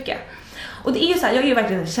mig för mycket. Och det är ju så här, jag är ju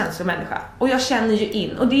verkligen en känslomänniska. Och jag känner ju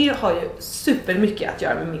in, och det har ju supermycket att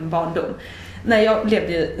göra med min barndom. När jag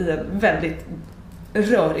levde i en väldigt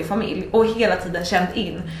rörig familj och hela tiden känt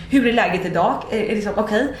in hur är läget idag, är liksom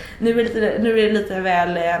okej, nu är det lite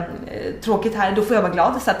väl tråkigt här, då får jag vara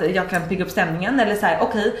glad så att jag kan bygga upp stämningen, eller så här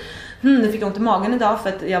okej, nu fick jag ont i magen idag för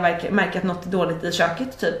att jag märker att något är dåligt i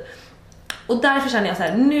köket typ. Och därför känner jag så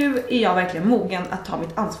här, nu är jag verkligen mogen att ta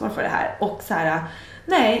mitt ansvar för det här och så här,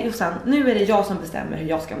 nej Jossan, nu är det jag som bestämmer hur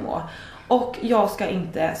jag ska må och jag ska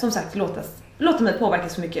inte som sagt låta mig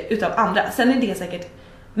påverkas så mycket utav andra. Sen är det säkert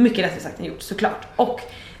mycket lättare sagt än gjort, såklart. Och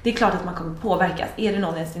det är klart att man kommer påverkas. Är det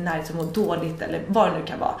någon i sin närhet som mår dåligt eller vad det nu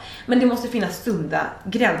kan vara. Men det måste finnas sunda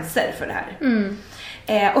gränser för det här.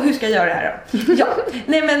 Och hur ska jag göra det här då? Ja,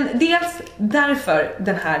 nej men dels därför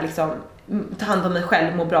den här liksom ta hand om mig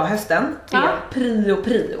själv, må bra hösten. Det är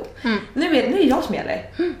prio. Nu är det jag som gäller.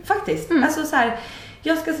 Faktiskt. Alltså så här,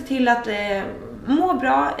 jag ska se till att må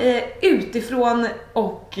bra utifrån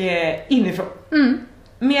och inifrån.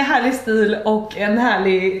 Med härlig stil och en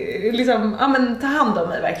härlig liksom, ta hand om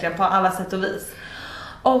mig verkligen på alla sätt och vis.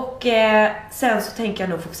 Och sen så tänker jag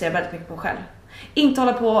nog fokusera väldigt mycket på mig själv. Inte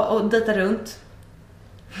hålla på och dejta runt.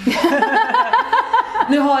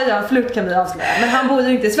 Nu har jag en flört, kan vi avslöja, men han bor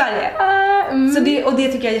ju inte i Sverige. Så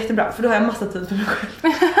det tycker jag är jättebra, för då har jag massa tid för mig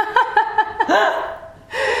själv.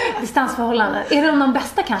 Distansförhållanden. Är det de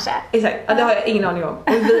bästa kanske? Exakt, ja, det har jag ingen aning om.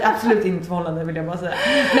 Och vi är absolut inte förhållanden, vill jag bara säga.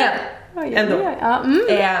 Men ändå.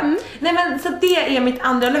 Nej men så det är mitt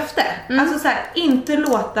andra löfte. Alltså så här, inte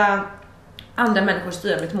låta andra människor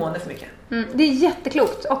styra mitt mående för mycket. Det är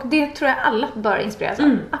jätteklokt och det tror jag alla bör inspireras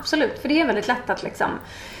av. Absolut, för det är väldigt lätt att liksom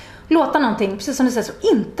låta någonting, precis som du säger, så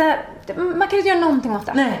inte, man kan inte göra någonting åt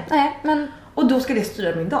det. Nej, men och då ska det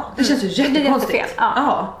styra min dag. Det känns ju jättekonstigt.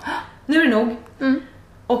 Ja. Nu är det nog.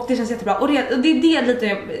 Och det känns jättebra. Och det är det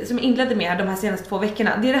lite som jag inledde med här de här senaste 2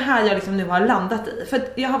 veckorna. Det är det här jag liksom nu har landat i. För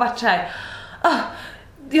att jag har varit så här,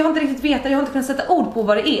 jag har inte riktigt vetat, jag har inte kunnat sätta ord på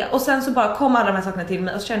vad det är. Och sen så bara kom alla de här sakerna till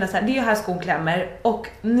mig och så kände jag så här, det är här skon klämmer. Och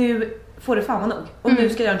nu får det fan vara nog. Och nu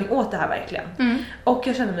ska jag göra någonting åt det här verkligen. Och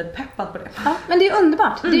jag känner mig peppad på det. Ja, men det är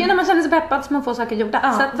underbart. Det är ju när man känner sig peppad som man får saker gjorda.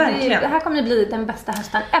 Ja, så att det här kommer att bli den bästa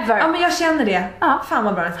hösten ever. Ja, men jag känner det. Ja. Fan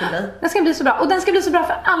vad bra den ska bli. Den ska bli så bra. Och den ska bli så bra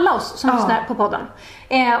för alla oss som lyssnar på podden.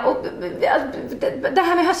 Och det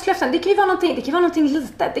här med höstlöften, det kan ju vara någonting,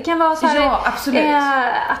 litet. Det kan vara så här, ja, absolut.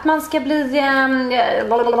 Att man ska bli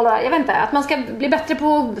jag vet inte, att man ska bli bättre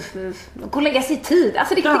på att lägga sig i tid.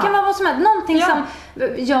 Alltså det kan vara vad som helst, någonting som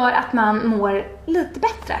gör att man mår lite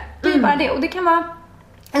bättre. Det är bara det. Och det kan vara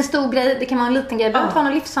en stor grej, det kan vara en liten grej, det behöver inte vara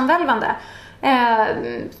något livsomvälvande.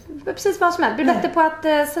 Precis vad som helst. Bli bättre på att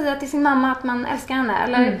säga till sin mamma att man älskar henne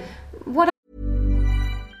eller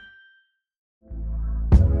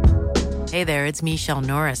Hey there, it's Michelle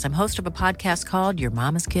Norris. I'm host of a podcast called Your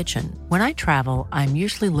Mama's Kitchen. When I travel, I'm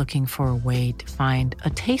usually looking for a way to find a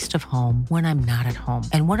taste of home when I'm not at home.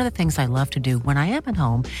 And one of the things I love to do when I am at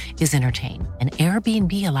home is entertain. And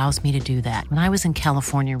Airbnb allows me to do that. When I was in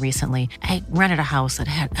California recently, I rented a house that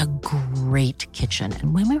had a great kitchen.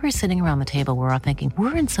 And when we were sitting around the table, we were all thinking,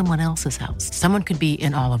 we're in someone else's house. Someone could be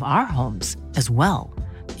in all of our homes as well.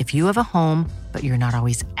 If you have a home, but you're not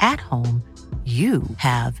always at home, you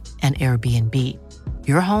have an Airbnb.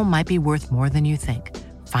 Your home might be worth more than you think.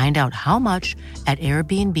 Find out how much at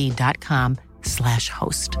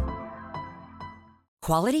airbnb.com/host.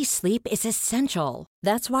 Quality sleep is essential.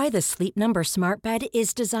 That's why the Sleep Number Smart Bed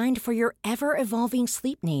is designed for your ever-evolving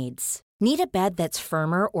sleep needs. Need a bed that's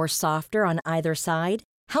firmer or softer on either side?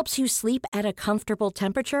 Helps you sleep at a comfortable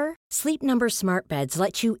temperature? Sleep Number Smart Beds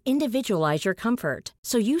let you individualize your comfort,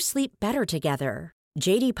 so you sleep better together.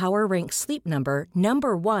 J.D. Power ranks Sleep Number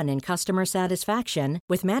 #1 in customer satisfaction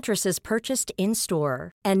with mattresses purchased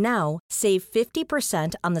in-store. And now, save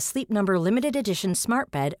 50% on the Sleep Number Limited Edition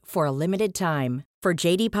Smart Bed for a limited time. For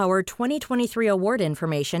J.D. Power 2023 award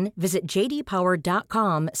information, visit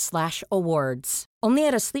jdpower.com/awards. Only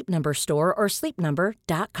at a Sleep Number store or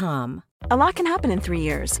sleepnumber.com. A lot can happen in 3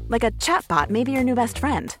 years, like a chatbot may be your new best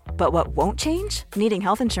friend. But what won't change? Needing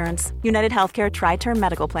health insurance. United Healthcare Tri-Term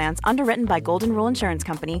Medical Plans, underwritten by Golden Rule Insurance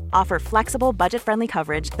Company, offer flexible, budget-friendly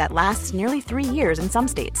coverage that lasts nearly 3 years in some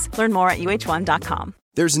states. Learn more at uh1.com.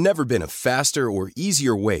 There's never been a faster or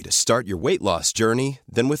easier way to start your weight loss journey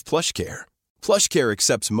than with PlushCare. PlushCare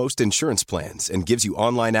accepts most insurance plans and gives you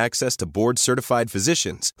online access to board-certified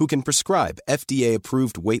physicians who can prescribe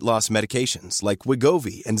FDA-approved weight loss medications like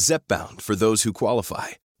Wegovy and Zepbound for those who qualify.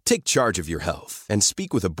 Take charge of your health and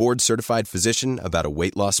speak with a board-certified physician about a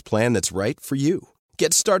weight loss plan that's right for you.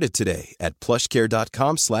 Get started today at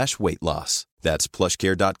plushcare.com/weightloss. That's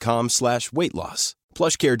plushcare.com/weightloss.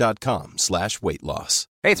 plushcare.com/weightloss.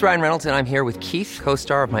 Hey, it's Ryan Reynolds, and I'm here with Keith,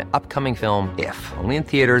 co-star of my upcoming film, If, only in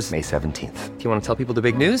theaters May 17th. Do you want to tell people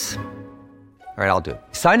the big news? All right, I'll do it.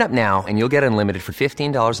 Sign up now and you'll get unlimited for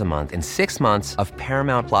 $15 a month and 6 months of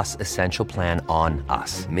Paramount Plus Essential Plan on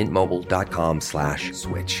us.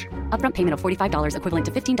 Mintmobile.com/switch. Upfront payment of $45 equivalent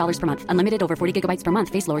to $15 per month. Unlimited over 40 gigabytes per month.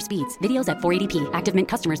 Face lower speeds. Videos at 480p. Active Mint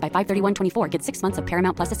customers by 531.24 get 6 months of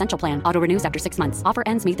Paramount Plus Essential Plan. Auto renews after 6 months. Offer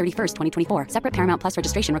ends May 31st, 2024. Separate Paramount Plus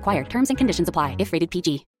registration required. Terms and conditions apply if rated PG.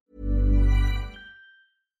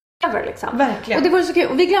 Liksom. Verkligen. Och det var så kul.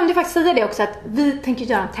 Och vi glömde faktiskt säga det också, att vi tänker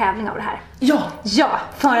göra en tävling av det här. Ja,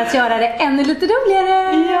 för att göra det ännu lite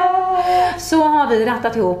roligare. Ja. Så har vi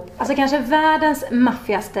rattat ihop, alltså kanske världens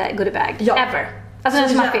maffigaste goodiebag ever. Alltså den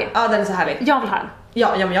är så maffig. Ja, den är så härlig. Jag vill ha den.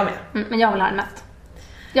 Ja, jag med. Men jag vill ha den mest.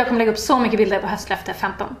 Jag kommer lägga upp så mycket bilder på höstlöfte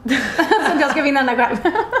 15. Så att jag ska vinna den där själv.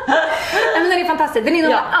 Men den är fantastisk. Den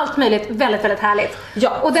innehåller allt möjligt. Väldigt, väldigt härligt.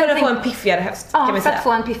 Ja, och för att få en piffigare höst, kan vi säga. För att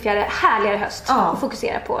få en piffigare, härligare höst. Och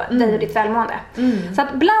fokusera på dig och ditt välmående. Så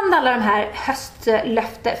att bland alla de här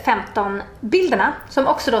höstlöfte 15 bilderna, som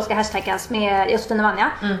också då ska hashtaggas med Josefin och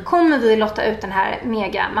Vanja, kommer vi lotta ut den här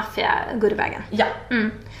mega maffiga goodiebagen. Ja.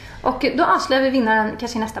 Och då avslöjar vi vinnaren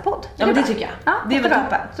kanske i nästa podd. Ja, men det tycker jag. Ja, det är väl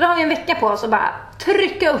toppen. Så då har vi en vecka på oss att bara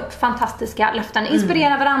trycka upp fantastiska löften.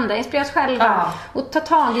 Inspirera varandra, inspirera oss själva. Och ta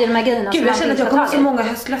tag i de här grejerna. Gud, jag känner att jag kommer så många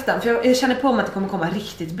höstlöften. För jag känner på mig att det kommer komma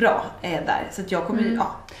riktigt bra där. Så att jag kommer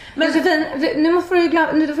Men Josefin, nu får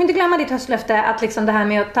du inte glömma ditt höstlöfte. Att liksom det här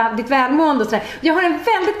med att ta ditt välmående och sådär. Jag har en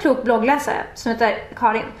väldigt klok bloggläsare som heter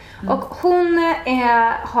Karin. Och hon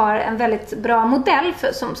har en väldigt bra modell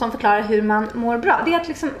som förklarar hur man mår bra. Det är att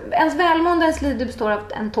liksom, ens välmående, ens liv består av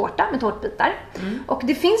en tårta med tårtbitar. Och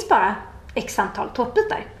det finns bara x antal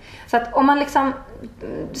tårtbitar. Så att om man liksom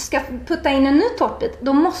ska putta in en ny tårtbit,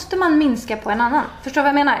 då måste man minska på en annan. Förstår du vad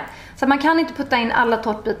jag menar? Så att man kan inte putta in alla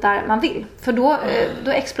tårtbitar man vill. För då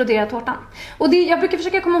exploderar tårtan. Och jag brukar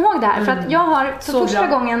försöka komma ihåg det här. För att jag har för första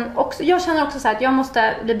gången också, jag känner också så här att jag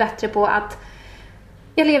måste bli bättre på att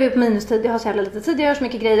jag lever ju på minustid, jag har så jävla lite tid, jag gör så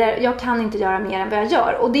mycket grejer. Jag kan inte göra mer än vad jag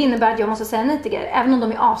gör. Och det innebär att jag måste säga nej till grejer, även om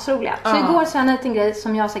de är asroliga. Så igår sa jag nej till en grej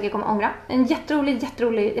som jag säkert kommer ångra. En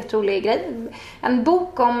jätterolig grej. En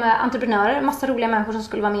bok om entreprenörer, massa roliga människor som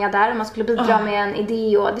skulle vara med där. Man skulle bidra med en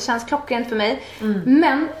idé och det känns klockrent för mig.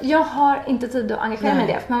 Men jag har inte tid att engagera mig i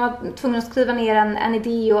det. För man var tvungen att skriva ner en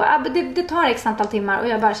idé och det tar x antal timmar och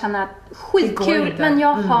jag bara känner att skitkul, men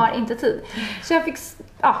jag har inte tid. Så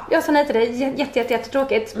jag sa nej till det.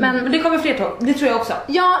 Jättetråkigt. Men det kommer fler tåg, det tror jag också.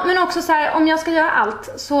 Ja, men också så här, om jag ska göra allt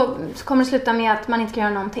så kommer det sluta med att man inte kan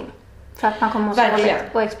göra någonting. För att man kommer att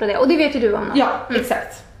explodera. Och det vet ju du om något. Ja,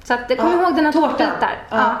 exakt. Så att kom ihåg dina tårtbitar.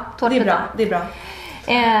 Tårtbitar. Det är bra.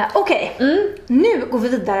 Okej. Nu går vi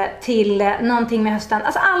vidare till någonting med hösten.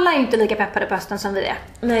 Alltså alla är inte lika peppade på hösten som vi är.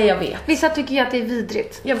 Nej, jag vet. Vissa tycker ju att det är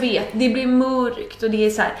vidrigt. Jag vet, det blir mörkt och det är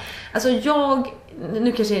så här. Alltså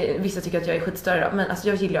nu kanske vissa tycker att jag är skitstörre då, men alltså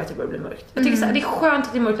jag gillar att det börjar bli mörkt. Jag tycker så här, det är skönt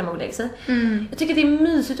att det är mörkt när man lägger sig. Jag tycker det är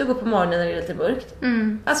mysigt att gå på morgonen när det är lite mörkt.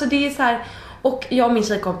 Alltså det är så här, och jag och min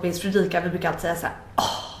tjejkompis Fredrika, vi brukar alltid säga så här: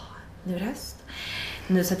 nu är det höst.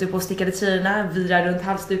 Nu sätter vi på stickade tröjorna, virar runt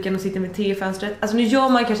halsduken och sitter med te i fönstret. Alltså nu gör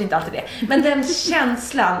man kanske inte alltid det, men den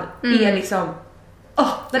känslan är liksom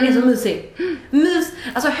den är så mysig.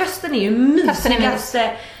 Alltså hösten är ju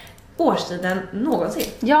mysigaste årstiden någonsin.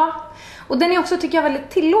 Ja. Och den är också, tycker jag, väldigt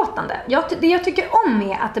tillåtande. Det jag tycker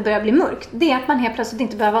om är att det börjar bli mörkt. Det är att man helt plötsligt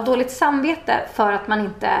inte behöver ha dåligt samvete för att man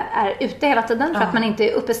inte är ute hela tiden. För att man inte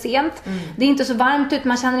är uppe sent. Det är inte så varmt ut.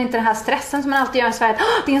 Man känner inte den här stressen som man alltid gör i Sverige.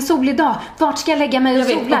 Det är en solig dag. Vart ska jag lägga mig och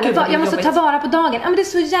sola? Jag måste ta vara på dagen. Men det är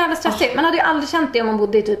så jävla stressigt. Man hade ju aldrig känt det om man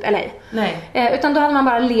bodde i typ LA. Nej. Utan då hade man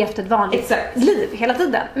bara levt ett vanligt liv hela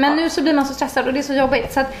tiden. Men nu så blir man så stressad och det är så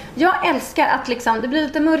jobbigt. Så att jag älskar att liksom, det blir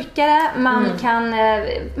lite mörkare. Man kan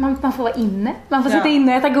man får vara inne. Man får sitta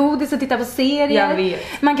inne och äta godis och titta på serier.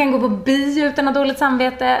 Man kan gå på bio utan att ha dåligt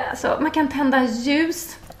samvete. Alltså, man kan tända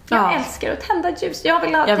ljus. Jag älskar att tända ljus. Jag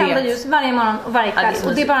vill tända ljus varje morgon och varje kväll.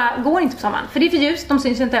 Och det bara går inte på sommaren. För det är för ljus, de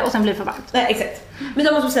syns inte och sen blir det för varmt. Nej, exakt. Men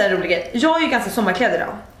jag måste säga en rolig grej. Jag är ju ganska sommarklädd idag.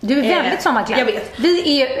 Du är väldigt sommarklädd. Jag vet.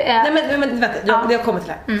 Vi är nej men vänta, jag kommer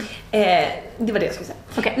till det här. Det var det jag skulle säga.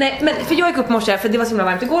 Okay. Nej, men för jag gick upp i morse för det var så himla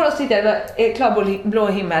varmt igår och så tittade jag klarblå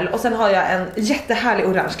himmel och sen har jag en jättehärlig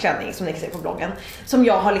orange klänning som ni kan se på bloggen som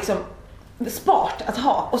jag har liksom spart att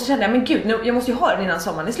ha och så kände jag men gud, jag måste ju ha den innan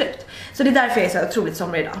sommaren är slut. Så det är därför jag är så otroligt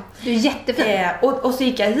somrig idag. Du är jättefin. Och så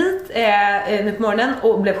gick jag hit nu på morgonen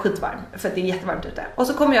och blev skitvarm för att det är jättevarmt ute. Och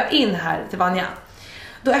så kommer jag in här till Vanja.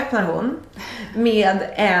 Då öppnar hon med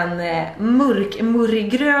en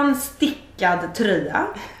murrgrön stickad tröja.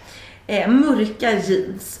 Mörka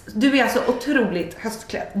jeans. Du är alltså otroligt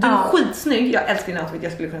höstklädd. Du är skitsnygg. Jag älskar din outfit.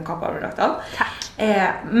 Jag skulle kunna kapa av den rakt av. Tack.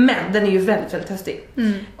 Men den är ju väldigt, väldigt höstig.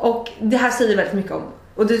 Och det här säger väldigt mycket om.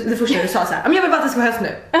 Och det första du sa så här: jag vill bara att det ska vara höst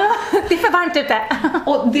nu. Det är för varmt ute.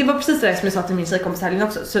 Och det var precis det som jag sa till min tjejkompis Helin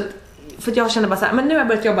också. Så för jag kände bara så här, men nu har jag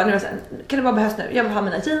börjat jobba, nu är så här, kan det bara behövas nu? Jag vill ha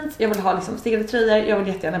mina jeans, jag vill ha liksom stickade tröjor, jag vill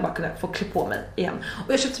jättegärna bara kunna få klä på mig igen.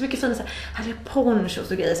 Och jag köpte så mycket fina så här är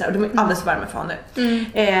ponchos och grejer så här, och de är alldeles för varma för att ha nu.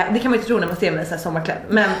 Det kan man inte tro när man ser mig så här sommarklädd.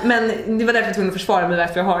 Men det var därför jag tvungen att försvara mig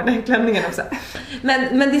varför jag har den här klänningen också.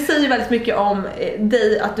 Men det säger väldigt mycket om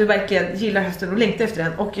dig, att du verkligen gillar hösten och längtar efter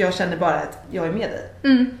den, och jag känner bara att jag är med dig.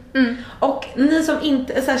 Och ni som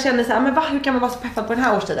inte så här, känner så här, men hur kan man vara så peppad på den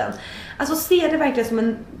här årstiden? Alltså se det verkligen som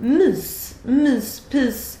en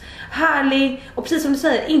myspys, härlig, och precis som du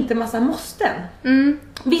säger, inte massa måsten.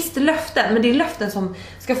 Visst löften, men det är löften som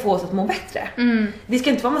ska få oss att må bättre. Det ska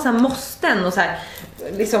inte vara massa måsten och så här,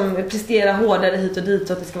 liksom prestera hårdare hit och dit,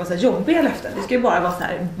 så att det ska vara så här jobbiga löften. Det ska ju bara vara så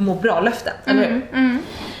här må bra löften, eller hur?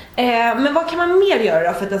 Men vad kan man mer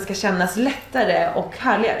göra då för att den ska kännas lättare och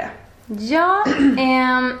härligare? Ja,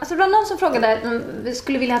 alltså det var någon som frågade, vi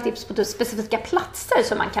skulle vilja ha tips på specifika platser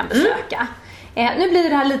som man kan besöka. Nu blir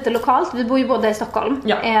det här lite lokalt. Vi bor ju båda i Stockholm.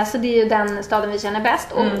 Så det är ju den staden vi känner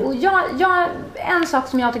bäst. Och jag, en sak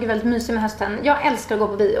som jag tycker är väldigt mysig med hösten, jag älskar att gå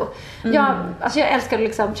på bio. Jag älskar att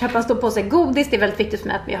liksom köpa en stor påse godis. Det är väldigt viktigt för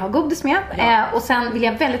mig att jag har godis med. Och sen vill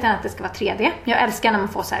jag väldigt gärna att det ska vara 3D. Jag älskar när man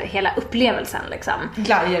får så här hela upplevelsen liksom.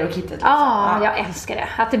 Glajer och kittet liksom. Ja, jag älskar det.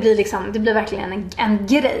 Att det blir liksom, det blir verkligen en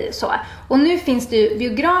grej så. Och nu finns det ju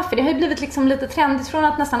biografer. Det har ju blivit liksom lite trendigt. Från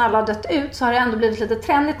att nästan alla har dött ut så har det ändå blivit lite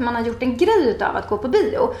trendigt. Man har gjort en grej av att gå på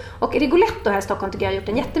bio. Och Rigoletto här i Stockholm tycker jag har gjort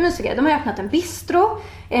en jättemysig grej. De har öppnat en bistro.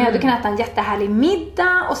 Du kan äta en jättehärlig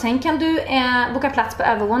middag. Och sen kan du boka plats på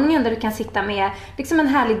övervåningen där du kan sitta med liksom en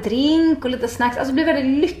härlig drink och lite snacks. Alltså det blir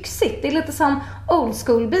väldigt lyxigt. Det är lite som old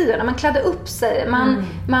school bio när man klädde upp sig.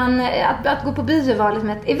 Att gå på bio var liksom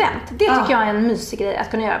ett event. Det tycker jag är en mysig grej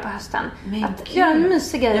att kunna göra på hösten. Att göra en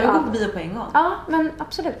mysig grej. Jag vill gå på bio på en gång. Ja, men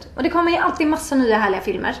absolut. Och det kommer ju alltid massa nya härliga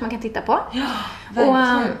filmer som man kan titta på. Ja,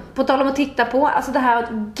 verkligen. Och på tal om att titta på, alltså det här att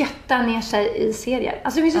götta ner sig i serier.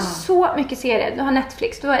 Alltså det finns ju så mycket serier. Du har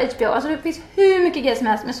Netflix, du har HBO. Alltså det finns hur mycket grejer som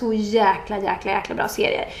helst med så jäkla bra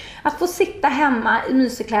serier. Att få sitta hemma i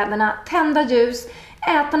mysekläderna, tända ljus,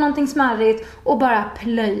 äta någonting smarrigt och bara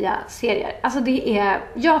plöja serier. Alltså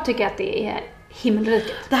jag tycker att det är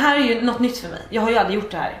himmelriket. Det här är ju något nytt för mig. Jag har ju aldrig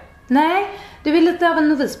gjort det här. Nej, du är lite av en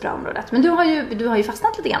novis på området. Men du har ju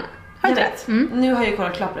fastnat lite grann. Har jag inte vet. Nu har jag ju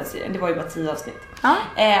kollat klart på den serien. Det var ju bara 10 avsnitt. Ja.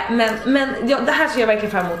 Men det här ser jag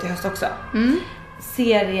verkligen fram emot i höst också.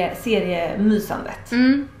 Seriemysandet.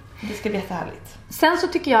 Det ska bli jättehärligt. Sen så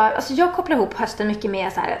tycker jag, alltså jag kopplar ihop hösten mycket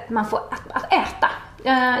med så här, att man får att äta.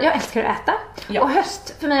 Jag älskar att äta. Ja. Och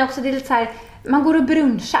höst för mig också, det är lite så här, man går och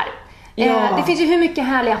brunchar. Det finns ju hur mycket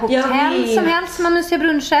härliga hotell som helst som man mysiga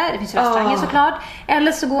bruncher. Det finns restauranger såklart.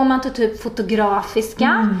 Eller så går man till typ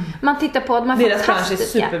fotografiska. Man tittar på de här deras bransch är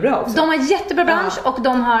superbra också. De har jättebra bransch och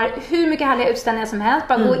de har hur mycket härliga utställningar som helst.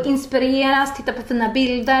 Bara gå och inspireras, titta på fina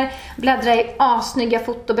bilder, bläddra i assnygga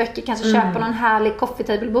fotoböcker, kanske köpa någon härlig coffee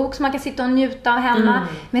table-bok som man kan sitta och njuta av hemma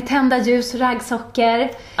med tända ljus och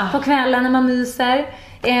raggsocker på kvällen när man myser.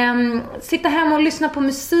 Sitta hemma och lyssna på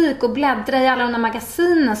musik och bläddra i alla de där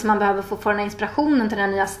magasinen som man behöver få den här inspirationen till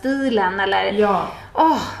den nya stilen eller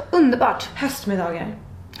underbart. Höstmiddagar.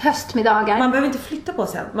 höstmiddagar. Man behöver inte flytta på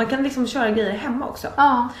sig. Man kan liksom köra grejer hemma också.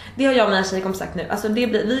 Ja. Det har jag och mina tjejkompisar sagt nu. Alltså vi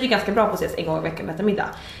är ju ganska bra på att ses en gång i veckan efter middag.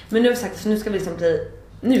 Men nu har vi sagt att nu ska vi liksom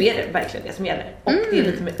nu är det verkligen det som gäller. Och det är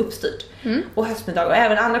lite mer uppstyrt. Och höstmiddag. Och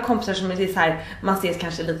även andra kompisar som är så här, man ses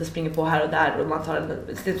kanske lite, springer på här och där och man tar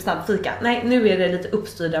en snabb fika. Nej, nu är det lite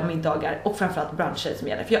uppstyrda middagar och framförallt bruncher som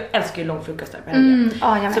gäller. För jag älskar ju långfrukostar på helgen.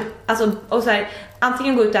 Så, alltså, och så här,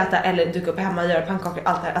 antingen gå ut och äta eller duka upp hemma och göra pannkakor,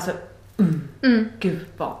 allt det här. Alltså, gud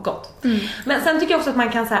vad gott. Men sen tycker jag också att man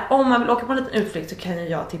kan så här, om man vill åka på en liten utflykt så kan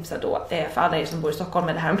jag tipsa då för alla er som bor i Stockholm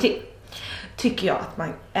med det här omkring. Tycker jag att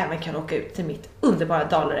man även kan åka ut till mitt underbara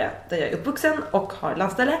Dalarö där jag är uppvuxen och har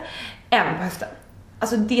landställe även på hösten.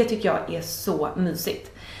 Alltså det tycker jag är så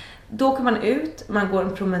mysigt. Då åker man ut, man går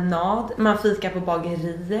en promenad, man fikar på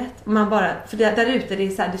bageriet, man bara, för där ute det är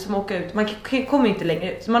så här, det är som att åka ut, man kommer inte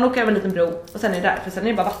längre ut. Så man åker över en liten bro och sen är det där, för sen är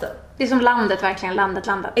det bara vatten. Det är som landet verkligen, landet.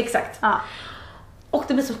 Exakt. Ja. Och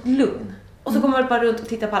det blir så lugn. Och så kommer man bara runt och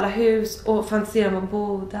titta på alla hus och fantisera om att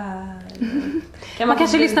bo där. Man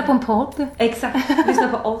kanske lyssnar på en podd. Exakt, lyssna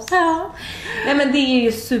på oss. Ja. Nej men det är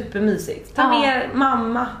ju supermysigt. Ta med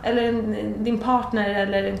mamma eller din partner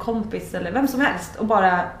eller en kompis eller vem som helst och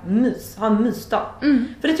bara ha en mysdag.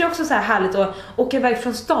 För det tror jag också är så här härligt att åka iväg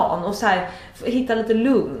från stan och så här hitta lite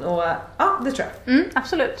lugn och ja, det tror jag.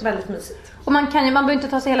 Absolut. Väldigt mysigt. Och man behöver inte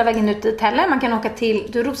ta sig hela vägen ut dit heller. Man kan åka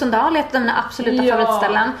till Rosendal, ett av mina absoluta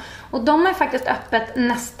favoritställen. Och de är faktiskt öppet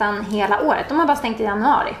nästan hela året. De har bara stängt i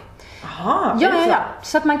januari. Aha, ja.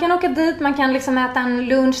 Så att man kan åka dit, man kan liksom äta en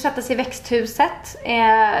lunch, sätta sig i växthuset,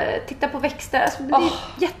 titta på växter. Alltså, det är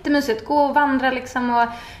jättemysigt. Gå och vandra liksom. Och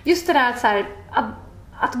just det där att, så här,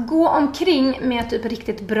 att gå omkring med typ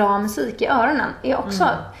riktigt bra musik i öronen är också...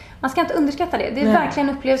 Man ska inte underskatta det. Det är verkligen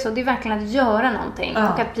en upplevelse och det är verkligen att göra någonting.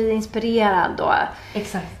 Och att bli inspirerad. Och,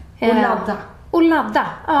 exakt. Och ladda.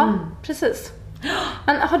 Ja, precis.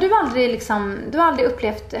 Men har du aldrig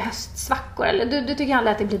upplevt höstsvackor? Eller du tycker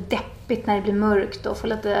aldrig att det blir deppigt när det blir mörkt och får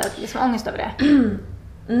lite liksom ångest över det?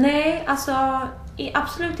 Nej, alltså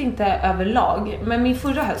absolut inte överlag. Men min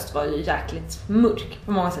förra höst var ju jäkligt mörk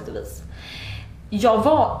på många sätt och vis. Jag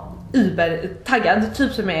var taggad,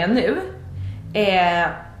 typ som jag är nu.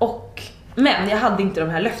 Men jag hade inte de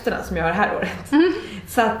här löftena som jag har det här året.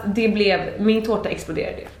 Så att min tårta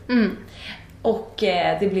exploderade. Och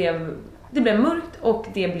det blev mörkt och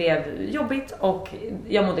det blev jobbigt och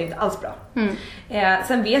jag mådde inte alls bra.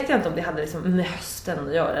 Sen vet jag inte om det hade liksom med hösten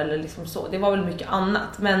att göra eller liksom så. Det var väl mycket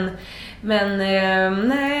annat. Men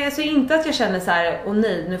nej, så inte att jag känner så här, och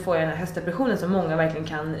nej, nu får jag den här höstdepressionen som många verkligen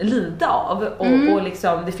kan lida av. Och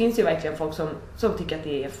liksom, det finns ju verkligen folk som tycker att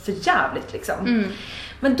det är för jävligt liksom.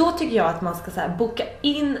 Men då tycker jag att man ska så här, boka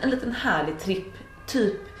in en liten härlig tripp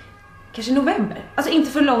typ kanske november. Alltså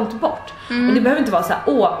inte för långt bort. Och det behöver inte vara så här,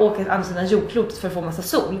 åka till andra sidan jordklotet för att få massa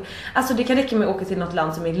sol. Alltså det kan räcka med att åka till något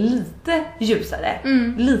land som är lite ljusare,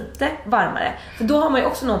 lite varmare. För då har man ju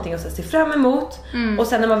också någonting att se fram emot. Och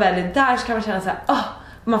sen när man väl är där så kan man känna så här,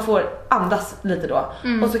 man får andas lite då.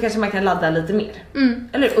 Och så kanske man kan ladda lite mer.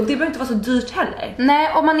 Eller, och det behöver inte vara så dyrt heller. Nej,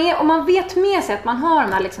 om man vet med sig att man har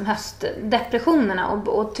de här liksom höstdepressionerna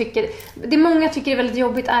och tycker, det många tycker är väldigt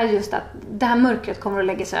jobbigt är just att det här mörkret kommer att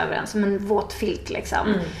lägga sig över en som en våt filt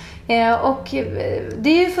liksom. Och det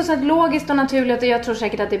är ju fullständigt logiskt och naturligt, och jag tror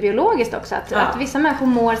säkert att det är biologiskt också att vissa människor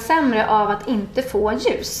mår sämre av att inte få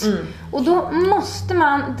ljus. Och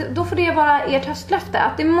då får det vara ert höstlöfte,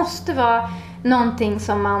 att det måste vara någonting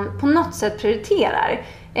som man på något sätt prioriterar.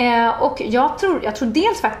 Och jag tror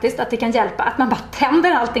dels faktiskt att det kan hjälpa att man bara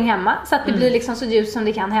tänder allting hemma så att det blir liksom så ljus som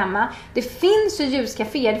det kan hemma. Det finns ju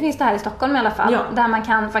ljuscaféer, det finns det här i Stockholm i alla fall, där man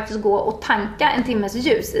kan faktiskt gå och tanka en timmes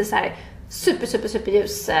ljus i så här super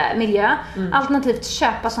ljus miljö. Alternativt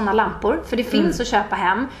köpa sådana lampor, för det finns att köpa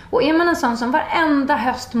hem. Och är man en sån som varenda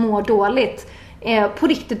höst mår dåligt, på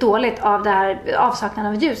riktigt dåligt av det här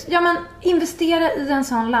avsaknaden av ljus, ja men investera i en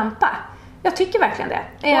sån lampa. Jag tycker verkligen det.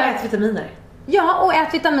 Och ät vitaminer. Ja, och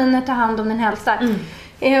ät vitaminer, ta hand om din hälsa.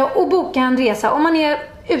 Och boka en resa. Om man är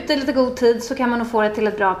ute i lite god tid så kan man nog få det till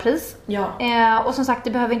ett bra pris. Och som sagt,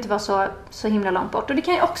 det behöver inte vara så himla långt bort. Och det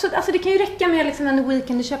kan ju också, alltså det kan ju räcka med liksom en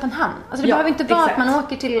weekend i Köpenhamn. Alltså det behöver inte vara att man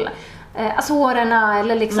åker till Azorerna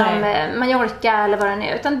eller liksom Mallorca eller vad det nu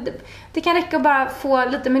är. Utan det kan räcka att bara få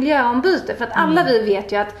lite miljöombyte. För att alla vi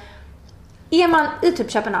vet ju att är man i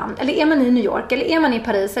typ Köpenhamn, eller är man i New York, eller är man i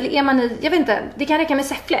Paris, eller är man i, jag vet inte, det kan räcka med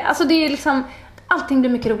Säffle. Alltså det är liksom, allting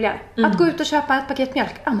blir mycket roligare. Att gå ut och köpa ett paket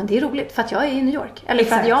mjölk, men det är roligt för att jag är i New York. Eller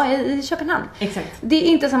för att jag är i Köpenhamn. Det är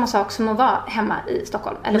inte samma sak som att vara hemma i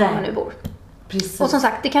Stockholm, eller var man nu bor. Precis. Och som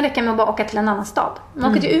sagt, det kan räcka med att bara åka till en annan stad.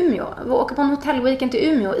 Man åker till Umeå, åker på en hotellweekend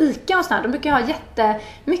till Umeå, Ica och sådär. De brukar ha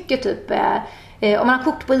jättemycket typ om man har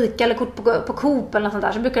kort på ICA eller kort på Coop eller något sånt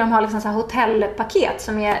där, så brukar de ha liksom så här hotellpaket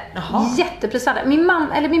som är jätteprisade.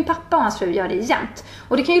 Min pappa och hans fru gör det jämt.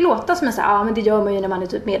 Och det kan ju låta som en så här, men det gör man ju när man är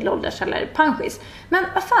typ medelålders eller pensionärs. Men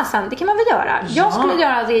vad fasen, det kan man väl göra. Jag skulle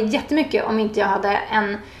göra det jättemycket om inte jag hade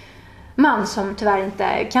en man som tyvärr inte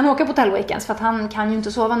kan åka på hotellweekends, för att han kan ju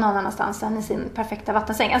inte sova någon annanstans än i sin perfekta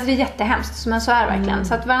vattensäng. Alltså det är jättehemskt, men så är det verkligen.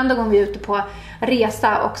 Så att varenda gång vi är ute på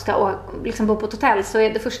resa och ska liksom bo på ett hotell, så är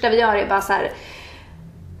det första vi gör är bara så här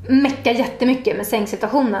mecka jättemycket med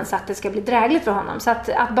sängsituationen så att det ska bli drägligt för honom. Så att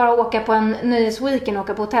bara åka på en nöjesweekend och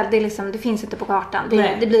åka på hotell, det är liksom, det finns inte på kartan.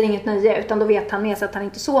 Det blir inget nöje, utan då vet han med sig att han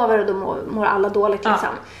inte sover, och då mår alla dåligt liksom.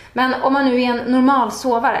 Men om man nu är en normal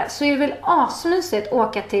sovare, så är det väl asmysigt att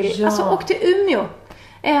åka till, alltså åk till Umeå,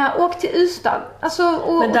 åk till Ystad, alltså,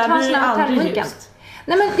 och men där ta en blir sån det här aldrig hotellweekend. ljust.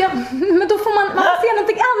 Nej, men då får man se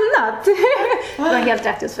någonting annat. Det var helt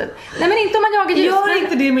rätt, Josefin. Nej, men inte om man jagar ljus. Gör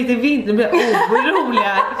inte det mitt i vintern, blir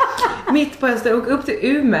oroliga. Mitt på hösten, och upp till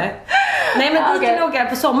Umeå. Nej, men dit kan åka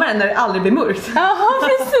på sommaren när det aldrig blir mörkt. Ja,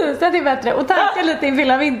 precis, det är bättre. Och tanka lite inför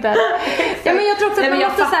hela vintern. Ja, men jag tror också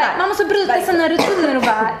att man måste bryta sina rutiner och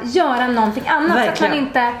bara göra någonting annat. Verkligen. Så att man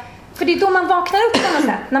inte... För det är då man vaknar upp på något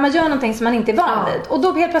sätt, när man gör någonting som man inte är van vid. Och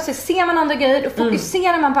då helt plötsligt ser man andra grejer, och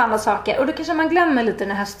fokuserar man på andra saker. Och då kanske man glömmer lite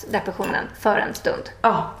den här höstdepressionen för en stund.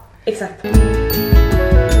 Ja, exakt.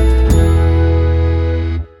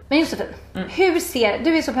 Men Josefin,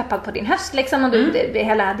 du är så peppad på din höst liksom, och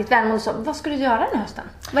hela ditt välmående, så vad ska du göra den här hösten?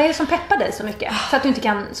 Vad är det som peppar dig så mycket så att du inte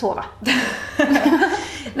kan sova?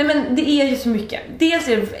 Nej, men det är ju så mycket. Dels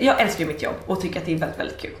jag älskar ju mitt jobb och tycker att det är väldigt,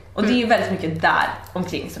 väldigt kul. Och det är ju väldigt mycket där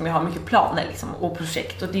omkring som jag har mycket planer liksom, och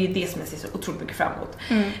projekt. Och det är det som jag ser så otroligt mycket fram emot.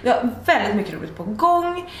 Vi har väldigt mycket roligt på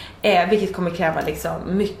gång, vilket kommer kräva liksom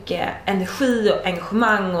mycket energi och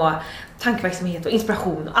engagemang och tankeverksamhet och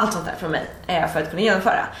inspiration och allt sånt där från mig för att kunna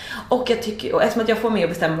genomföra. Och jag tycker, och eftersom att jag får med och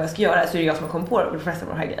bestämma vad jag ska göra, så är det jag som har kommit på de flesta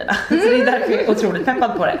av de här grejerna. Så det är därför jag är otroligt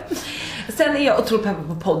peppad på det. Sen är jag otroligt peppad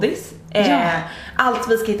på poddis. Allt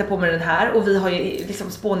vi ska hitta på med den här, och vi har ju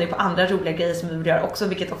liksom spånat på andra roliga grejer som vi vill göra också,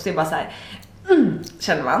 vilket också är bara så här,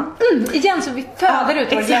 känner man. Igen, så vi föder ut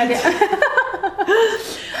vår glädje.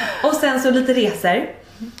 Och sen så lite resor.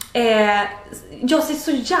 Jag ser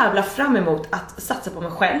så jävla fram emot att satsa på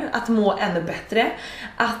mig själv, att må ännu bättre,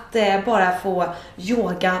 att bara få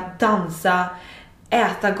yoga, dansa,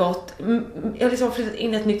 äta gott. Jag har liksom flyttat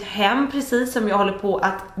in i ett nytt hem precis som jag håller på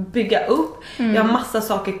att bygga upp. Jag har massa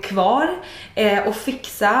saker kvar och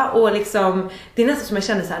fixa, och liksom det är nästan som jag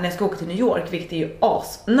känner så här när jag ska åka till New York, vilket är ju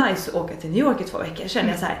nice att åka till New York i 2 veckor, känner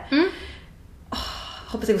jag så här.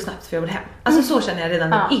 Hoppas det går snabbt för jag vill hem. Alltså så känner jag redan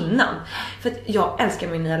nu innan. För att jag älskar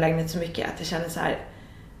min nya lägenhet så mycket att jag känner så här,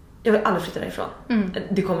 jag vill aldrig flytta därifrån.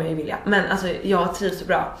 Det kommer jag ju vilja. Men alltså jag trivs så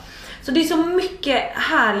bra. Så det är så mycket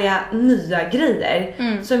härliga nya grejer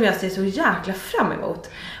som jag ser så jäkla fram emot.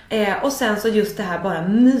 Och sen så just det här bara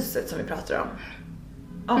myset som vi pratar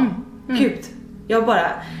om. Gud. Jag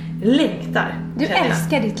bara längtar. Du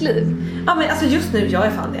älskar ditt liv. Ja, men alltså just nu jag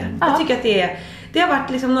är fan det. Jag tycker att det har varit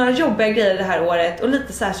liksom några jobbiga grejer det här året och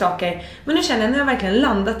lite så här saker. Men nu känner jag när jag verkligen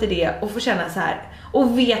landat i det och får känna så här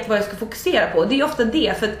och vet vad jag ska fokusera på. Det är ofta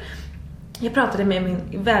det, för att jag pratade med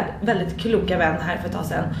min väldigt kloka vän här för ett tag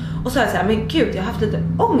sedan. Och så sa jag så här, men gud, jag har haft lite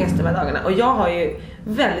ångest de här dagarna. Och jag har ju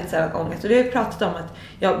väldigt sällan ångest. Och det har ju pratat om att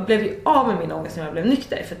jag blev ju av med min ångest när jag blev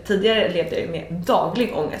nykter. För tidigare levde jag ju med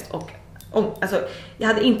daglig ångest. Och alltså, jag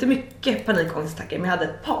hade inte mycket panikångestattacker, men jag hade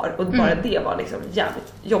ett par. Och bara det var liksom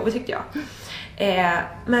jävligt jobbigt tyckte jag.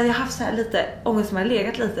 Men jag har haft så här lite ångest som har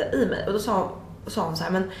legat lite i mig. Och då sa hon så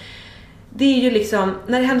här, men det är ju liksom,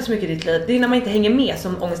 när det händer så mycket i ditt liv, det är när man inte hänger med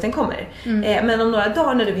som ångesten kommer. Men om några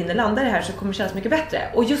dagar när du hinner landa det här så kommer det kännas mycket bättre.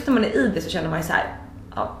 Och just när man är i det så känner man ju så här,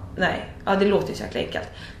 det låter ju så jäkla enkelt.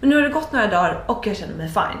 Men nu har det gått några dagar och jag känner mig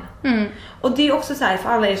fine. Och det är också så här för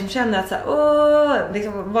alla er som känner att så här,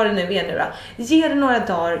 liksom, vad det nu är nu då. Ge det några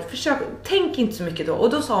dagar, tänk inte så mycket då. Och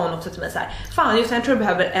då sa hon också till mig så här, fan just jag tror du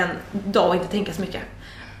behöver en dag och inte tänka så mycket.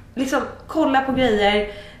 Liksom kolla på grejer,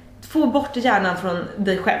 få bort hjärnan från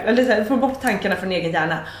dig själv, eller så här, få bort tankarna från egen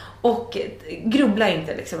hjärna och grubbla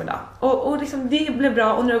inte liksom idag. Och liksom det blev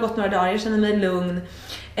bra och nu har det gått några dagar, jag känner mig lugn.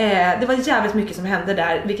 Det var jävligt mycket som hände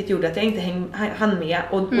där, vilket gjorde att jag inte hann med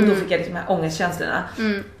och då fick jag liksom de här ångestkänslorna.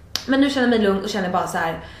 Men nu känner jag mig lugn och känner bara så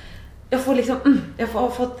här, jag får liksom jag har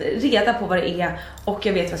fått reda på vad det är och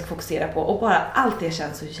jag vet vad jag ska fokusera på och bara allt det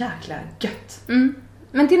känns så jäkla gött.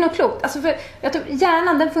 Men det är nog klokt. Alltså för jag tror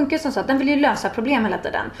hjärnan, den funkar som så att den vill ju lösa problem hela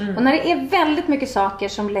tiden. Och när det är väldigt mycket saker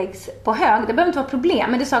som läggs på hög, det behöver inte vara problem,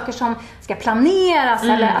 men det är saker som ska planeras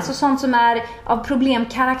eller alltså sånt som är av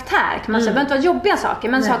problemkaraktär kan man säga. Det behöver inte vara jobbiga saker,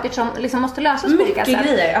 men saker som liksom måste lösas på olika sätt.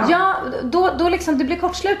 Grejer, ja, då liksom det blir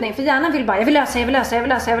kortslutning, för hjärnan vill bara jag vill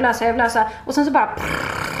lösa och sen så bara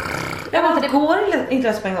det går inte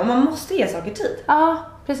lösa på en gång. Man måste ge saker tid. Ja,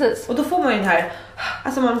 precis. Och då får man ju den här,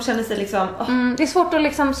 alltså man känner sig liksom det är svårt att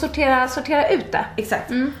liksom sortera ut det.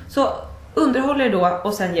 Exakt. Så underhåller då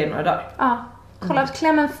och sen ger några dagar. Ja. Kolla,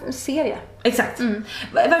 kläm en serie. Exakt.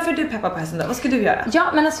 Varför är du peppad på hästen då? Vad ska du göra? Ja,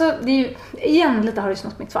 men alltså det är ju, igen lite har du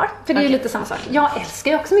snott mitt svar. För det är ju lite samma sak. Jag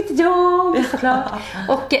älskar ju också mitt jobb, såklart.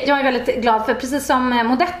 Och jag är väldigt glad för precis som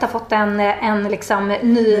Modette har fått en liksom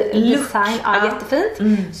ny design,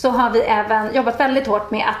 jättefint. Så har vi även jobbat väldigt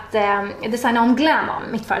hårt med att designa om Glam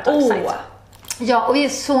On, mitt företagssajt. Ja, och vi är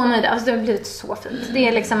så nöjda. Alltså det har blivit så fint. Det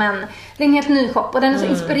är liksom en helt ny shop och den är så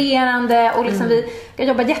inspirerande och liksom vi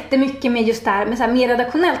jobbar jättemycket med just där med så här mer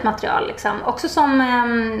redaktionellt material liksom. Också som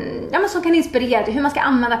kan inspirera hur man ska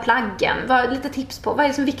använda plaggen. Lite tips på vad är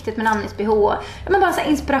det som är viktigt med namn-SPH. Men bara så här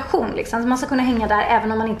inspiration liksom. Så man ska kunna hänga där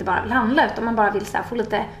även om man inte bara vill handla utan man bara vill så här, få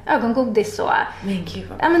lite ögongodis och men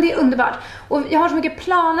gud. Ja, men det är underbart. Och jag har så mycket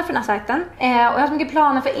planer för den här sajten. Och jag har så mycket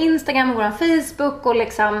planer för Instagram och vår Facebook och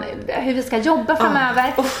liksom hur vi ska jobba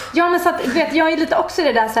framöver. Ja, men så att vet, jag är lite också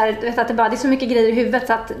det där så här, vet att det är så mycket grejer i huvudet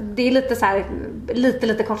så att det är lite så här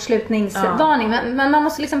lite kortslutningsvarning men man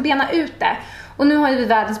måste liksom bena ut det. Och nu har ju vi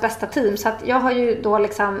världens bästa team så att jag har ju då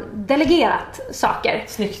liksom delegerat saker.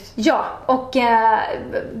 Snyggt. Ja, och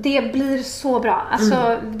det blir så bra.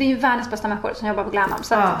 Alltså det är ju världens bästa människor som jobbar på Glam On.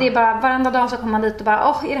 Så att det är bara varenda dag så kommer man dit och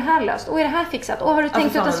bara är det här löst? Är det här fixat? Har du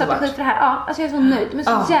tänkt ut en strategi för det här? Ja, alltså jag är så nöjd. Men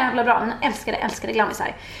så jävla bra. Men jag älskar det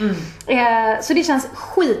glammisar. Så det känns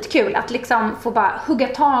skitkul att liksom få bara hugga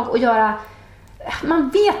tag och göra. Man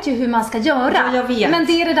vet ju hur man ska göra. Ja, jag vet. Men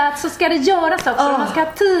det är det där att så ska det göras också. Man ska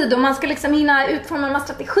ha tid och man ska liksom hinna utforma de här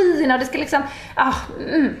strategierna. Och det ska liksom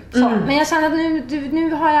Men jag känner att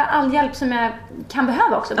nu har jag all hjälp som jag kan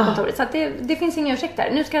behöva också på kontoret. Så att det finns inga ursäkter.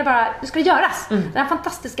 Nu ska det göras. Det här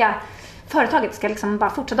fantastiska företaget ska liksom bara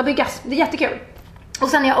fortsätta byggas. Det är jättekul. Och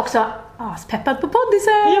sen är jag också peppad på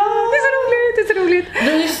poddisen. Ja. Det är så roligt.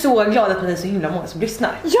 Vi är ju så glada att ni är så himla många som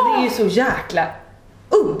lyssnar. Ja. Det är ju så jäkla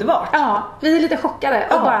underbart. Ja, vi är lite chockade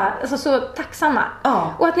och bara så tacksamma.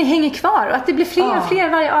 Och att ni hänger kvar och att det blir fler och fler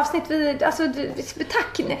varje avsnitt.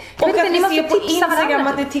 Tack. Och att ni ser på Instagram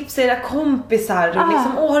att ni tipsar era kompisar och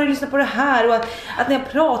liksom, har du lyssnat på det här och att ni har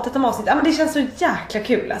pratat om avsnitt. Ja, men det känns så jäkla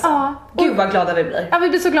kul alltså. Gud vad glada vi blir. Ja, vi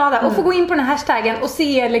blir så glada. Och få gå in på den här hashtaggen och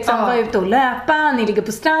se liksom vara ute och löpa, ni ligger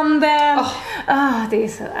på stranden. Det är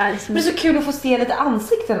så det blir så kul att få se lite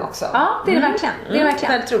ansikten också. Ja, det är det verkligen. Det är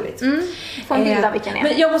verkligen väldigt roligt. Få en bild av vilken är.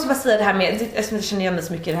 Men jag måste bara säga det här med, eftersom jag känner igen mig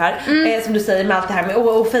så mycket i det här, som du säger med allt det här med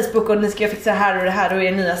och Facebook och ni ska fixa det här och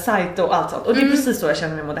er nya sajt och allt sånt. Och det är precis så jag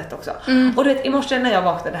känner med Modette också. Och du vet, i morse när jag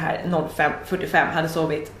vaknade här 05:45, hade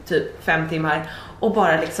sovit typ 5 timmar och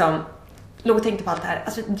bara liksom låg och tänkte på allt det här.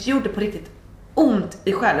 Alltså det gjorde på riktigt ont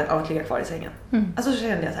i själen av att ligga kvar i sängen. Alltså så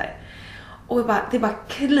kände jag så här. Och det bara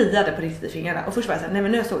kliade på riktigt i fingrarna. Och först var jag så här, nej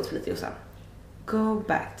men nu har jag sovit för lite, Jossan. Go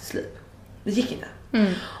back to sleep. Det gick inte.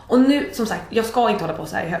 Och nu, som sagt, jag ska inte hålla på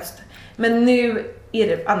så här i höst. Men nu är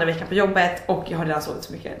det andra veckan på jobbet och jag har redan sovit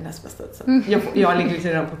så mycket nästa stund. Så jag ligger liksom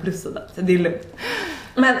redan på plussidan, så det är lugnt.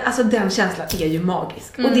 Men alltså den känslan är ju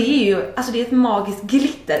magisk. Och det är ju, alltså det är ett magiskt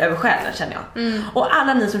glitter över själen, känner jag. Och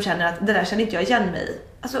alla ni som känner att det där känner inte jag igen mig i.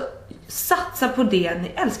 Alltså satsa på det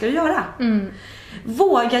ni älskar att göra.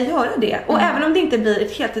 Våga göra det. Och även om det inte blir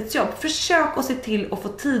ett heltidsjobb, försök att se till att få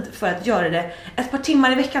tid för att göra det ett par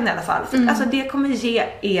timmar i veckan i alla fall. För alltså det kommer ge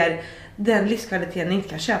er den livskvaliteten ni inte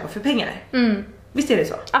kan köpa för pengar. Visst är det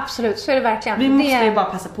så? Absolut, så är det verkligen. Vi måste ju bara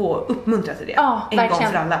passa på att uppmuntra till det. Ja, en verkligen.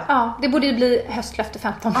 Gång för alla. Ja, det borde ju bli höstlöfte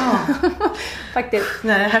 15. Faktiskt.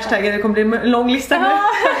 Nej, hashtaggen, det kommer bli en lång lista nu.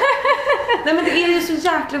 Nej, men det är ju så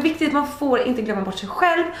jäkla viktigt. Man får inte glömma bort sig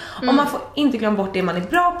själv. Och man får inte glömma bort det man är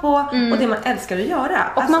bra på. Och det man älskar att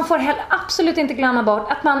göra. Och man får heller absolut inte glömma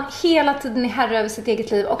bort att man hela tiden är herre över sitt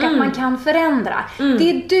eget liv. Och att man kan förändra. Det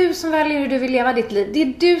är du som väljer hur du vill leva ditt liv. Det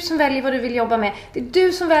är du som väljer vad du vill jobba med. Det är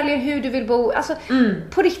du som väljer hur du vill bo. Alltså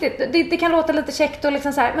på riktigt, det kan låta lite käckt och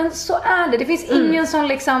liksom så här, men så är det. Det finns ingen sån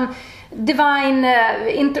liksom divine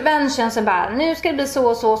intervention som bara, nu ska det bli så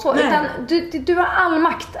och så och så. Utan du har all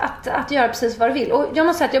makt att göra precis vad du vill. Och jag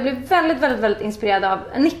måste säga att jag blev väldigt, väldigt, väldigt inspirerad av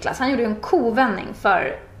Niklas. Han gjorde ju en kovändning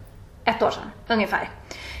för 1 år sedan ungefär.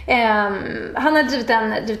 Han har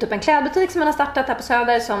drivit upp en klädbutik som han har startat här på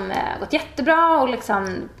Söder som gått jättebra och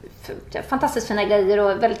liksom fantastiskt fina grejer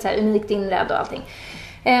och väldigt så här, unikt inredd och allting.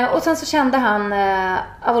 Och sen så kände han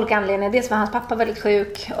av olika anledningar, dels var hans pappa väldigt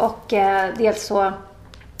sjuk och dels så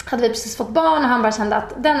hade vi precis fått barn och han bara kände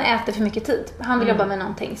att den äter för mycket tid. Han vill jobba med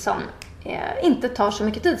någonting som inte tar så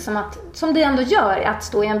mycket tid som det ändå gör att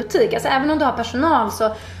stå i en butik. Alltså även om du har personal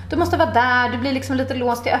så du måste vara där, du blir liksom lite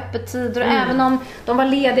låst i öppettider och även om de var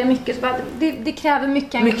lediga mycket så bara, det kräver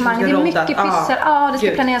mycket engagemang, det är mycket pyssel, det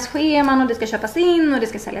ska planeras scheman och det ska köpas in och det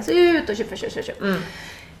ska säljas ut och köp.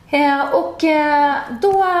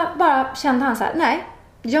 Då bara kände han så här: nej,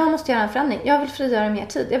 jag måste göra en förändring. Jag vill frigöra mer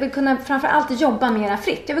tid. Jag vill kunna framförallt jobba mer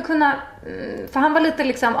fritt. Jag vill kunna, för han var lite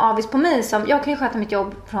liksom avis på mig som, jag kan ju sköta mitt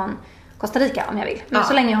jobb från Costa Rica om jag vill. Men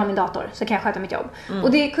så länge jag har min dator så kan jag sköta mitt jobb.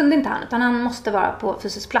 Och det kunde inte han, utan han måste vara på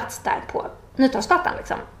fysisk plats där på Nytorgsgatan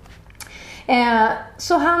liksom.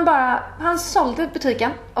 Så han sålde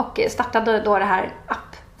butiken och startade då det här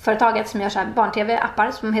företaget som gör så här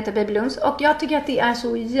barn-tv-appar som heter Babylungs. Och jag tycker att det är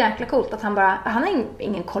så jäkla coolt att han har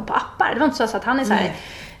ingen koll på appar. Det var inte så att han är så här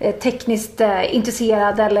tekniskt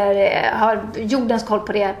intresserad eller har jordens koll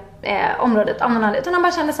på det området av någon annan. Utan han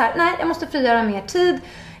bara kände så här: nej, jag måste frigöra mer tid.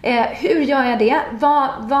 Hur gör jag det?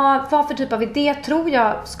 Vad för typ av idé tror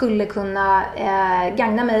jag skulle kunna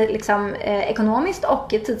gagna mig liksom, ekonomiskt och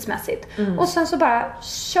tidsmässigt? Och sen så bara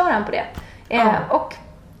kör han på det. Och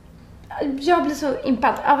jag blir så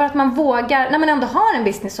impad över att man vågar, när man ändå har en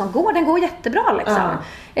business som den går jättebra liksom.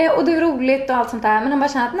 Och det är roligt och allt sånt där, men man bara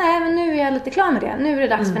känner att nej, men nu är jag lite klar med det. Nu är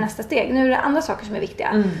det dags för nästa steg. Nu är det andra saker som är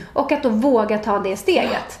viktiga. Och att då våga ta det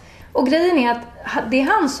steget. Och grejen är att det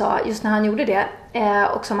han sa just när han gjorde det,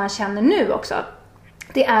 och som man känner nu också,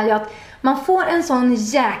 det är ju att man får en sån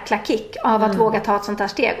jäkla kick av att våga ta ett sånt här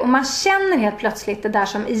steg. Och man känner helt plötsligt det där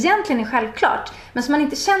som egentligen är självklart, men som man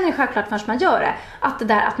inte känner är självklart förrän man gör det. Att det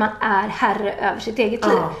där att man är herre över sitt eget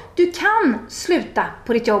liv. Du kan sluta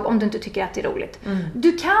på ditt jobb om du inte tycker att det är roligt.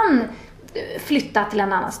 Du kan flytta till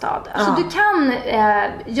en annan stad. Alltså du kan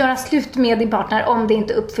göra slut med din partner om det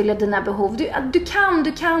inte uppfyller dina behov. Du kan.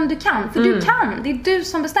 För du kan. Det är du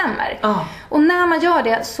som bestämmer. Och när man gör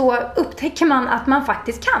det så upptäcker man att man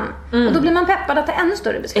faktiskt kan. Och då blir man peppad att ta ännu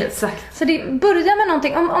större beslut. Exakt. Så det börjar med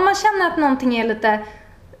någonting. Om man känner att någonting är lite,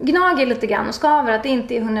 gnager lite grann och skaver, att det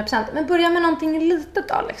inte är 100%. Men börja med någonting litet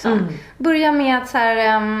då liksom. Börja med att så här,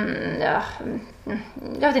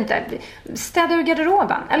 jag vet inte, städa ur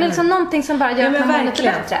garderoben. Eller liksom någonting som bara gör att man mår lite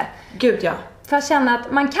bättre. Gud, ja. För att känna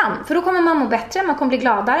att man kan. För då kommer man må bättre, man kommer bli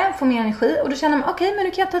gladare, få mer energi. Och då känner man, okej, men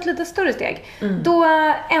nu kan jag ta ett lite större steg. Då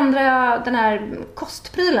ändrar jag den här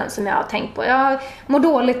kostprylen som jag har tänkt på. Jag mår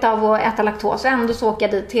dåligt av att äta laktos. Och ändå så åker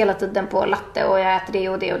jag dit hela tiden på latte. Och jag äter det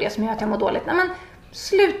och det och det som gör att jag mår dåligt. Nej, men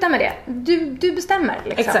sluta med det. Du bestämmer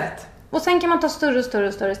liksom. Exakt. Och sen kan man ta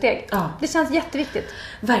större steg. Det känns jätteviktigt.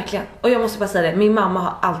 Verkligen. Och jag måste bara säga det, min mamma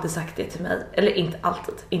har alltid sagt det till mig. Eller inte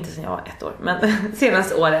alltid, inte sen jag var 1 år, men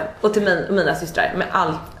senaste åren. Och till mig och mina systrar, med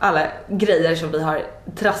alla grejer som vi har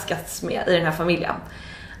traskats med i den här familjen.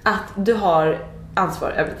 Att du har ansvar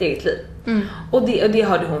över ditt eget liv. Och det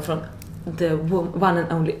hörde hon från the one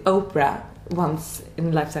and only Oprah. Once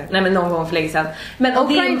in a lifetime. Nej, men någon gång för länge sedan. Men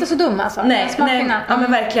Oprah är inte så dum alltså. Nej, ja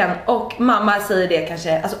men verkligen. Och mamma säger det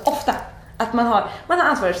kanske, alltså ofta, att man har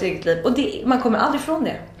ansvar för sitt eget liv. Och man kommer aldrig ifrån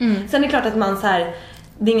det. Sen är det klart att man så här,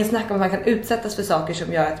 det är ingen snack om att man kan utsättas för saker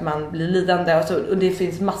som gör att man blir lidande. Och det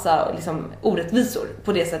finns massa liksom, orättvisor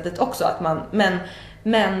på det sättet också. Att man,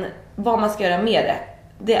 men vad man ska göra med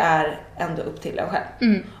det är ändå upp till en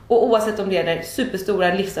själv. Och oavsett om det är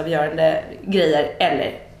superstora livsavgörande grejer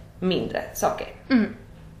eller mindre saker.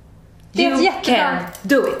 Det är jättebra. Can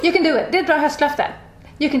do it. You can do it. Det är ett bra höstlöfte.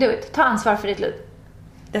 You can do it. Ta ansvar för ditt liv.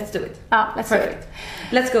 Let's do it. Ja, let's do it.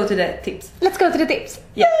 Let's go to the tips. Let's go to the tips.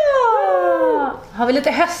 Yeah. Har vi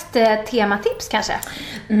lite hösttematips kanske?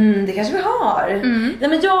 Det kanske vi har. Nej,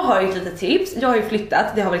 men jag har ju ett litet tips. Jag har ju flyttat.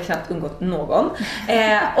 Det har väl knappt undgått någon.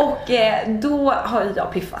 Då har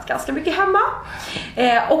jag piffat ganska mycket hemma.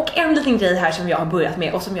 Och en liten grej här som jag har börjat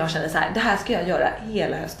med och som jag känner så här, det här ska jag göra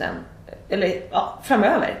hela hösten. Eller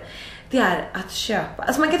framöver. Det är att köpa.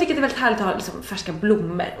 Alltså man kan tycka att det är väldigt härligt att ha liksom färska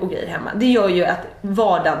blommor och grejer hemma. Det gör ju att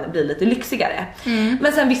vardagen blir lite lyxigare.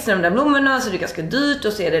 Men sen vissnar de där blommorna så är det ganska dyrt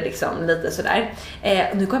och så är det liksom lite sådär.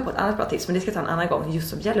 Nu kommer jag på ett annat bra tips, men det ska jag ta en annan gång just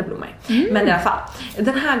som gäller blommor. Men i alla fall,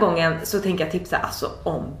 den här gången så tänker jag tipsa alltså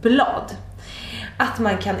om blad. att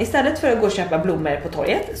man kan, istället för att gå och köpa blommor på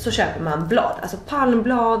torget, så köper man blad. Alltså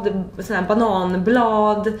palmblad, såna här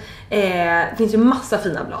bananblad. Det finns ju massa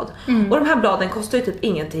fina blad. Och de här bladen kostar ju typ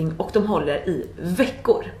ingenting och de håller i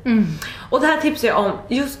veckor. Och det här tipsar jag om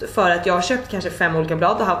just för att jag har köpt kanske 5 olika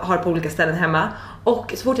blad och har på olika ställen hemma.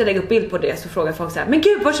 Och så fort jag lägger upp bild på det så frågar folk så här: men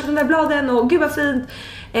gud, var köpte de där bladen? Och gud vad fint.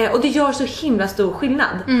 Och det gör så himla stor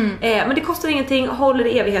skillnad. Men det kostar ingenting, håller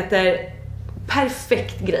i evigheter.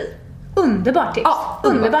 Perfekt grej. Underbart tips. Ja,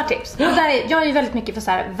 underbart tips. Och där jag är ju väldigt mycket för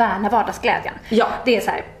så här värna vardagsglädjen. Ja. Det är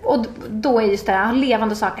så här, och då är just det här, ha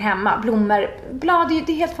levande saker hemma, blommor, blad,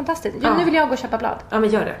 det är helt fantastiskt. Ja, nu vill jag gå och köpa blad. Ja, men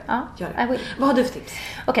gör det. Ja, gör det. Vad har du för tips?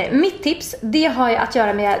 Okej, mitt tips, det har ju att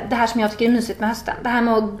göra med det här som jag tycker är mysigt med hösten. Det här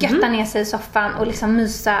med att götta ner sig i soffan och liksom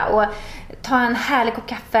mysa och ta en härlig kopp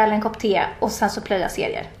kaffe eller en kopp te och sen så plöja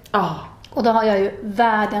serier. Och då har jag ju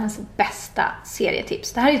världens bästa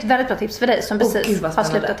serietips. Det här är ju ett väldigt bra tips för dig som precis har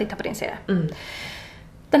slutat titta på din serie.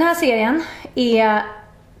 Den här serien är,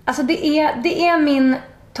 alltså det är min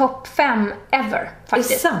topp 5 ever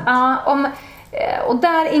faktiskt. Är det sant? Ja, och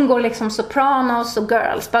där ingår liksom Sopranos och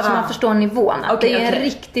Girls, bara så man förstår nivån. Det är en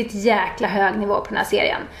riktigt jäkla hög nivå på den här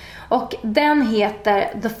serien. Och den heter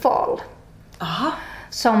The Fall.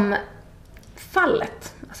 Som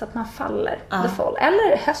fallet. Alltså att man faller. The Fall.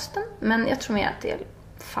 Eller hösten. Men jag tror mer att det är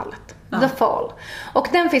fallet. The Fall. Och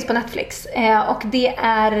den finns på Netflix. Och det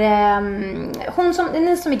är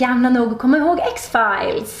ni som är gamla nog kommer ihåg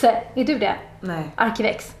X-Files. Är du det? Nej.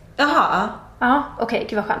 Arkivex. Jaha. Ja, okej,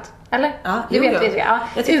 gud vad skönt. Eller? Ja, du vet vilka.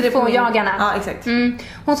 Ja, UFO-jagarna. Ja, exakt.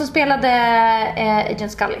 Hon som spelade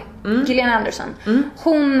Agent Scully, Gillian Anderson.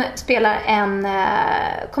 Hon spelar en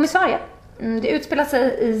kommissarie. Det utspelar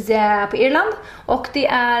sig på Irland. Och det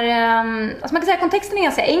är, alltså man kan säga att kontexten är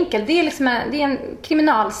ganska enkel. Det är liksom det är en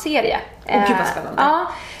kriminalserie. Gud vad spännande.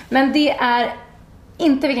 Ja, men det är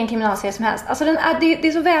inte vilken kriminalserie som helst. Alltså det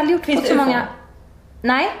är så välgjort. Finns det så många.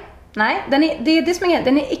 Nej, den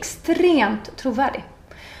är extremt trovärdig.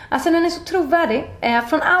 Alltså den är så trovärdig.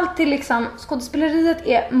 Från allt till liksom, skådespeleriet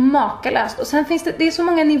är makalöst. Och sen finns det är så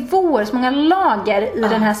många nivåer, så många lager i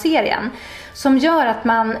den här serien. Som gör att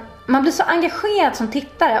man blir så engagerad som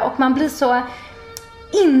tittare. Och man blir så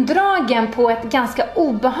indragen på ett ganska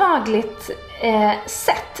obehagligt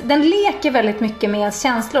sätt. Den leker väldigt mycket med ens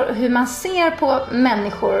känslor. Hur man ser på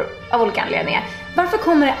människor av olika anledningar. Varför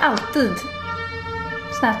kommer det alltid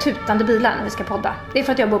såna här tutande bilar när vi ska podda? Det är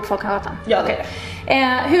för att jag bor på Folkungagatan. Ja, okej.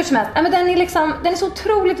 Hur som helst. Men den är så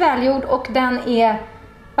otroligt välgjord. Och den är,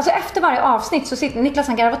 alltså efter varje avsnitt så sitter Niklas,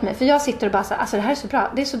 han garvat mig. För jag sitter och bara så, alltså det här är så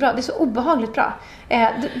bra. Det är så bra, det är så obehagligt bra.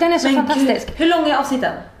 Den är så fantastisk. Gud. Hur lång är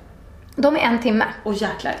avsnitten? De är 1 timme.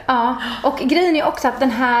 Jäklar. Ja, och grejen är också att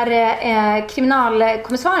den här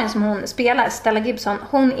kriminalkommissarien som hon spelar, Stella Gibson,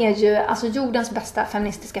 hon är ju alltså jordens bästa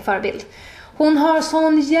feministiska förebild. Hon har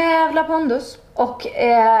sån jävla pondus. Och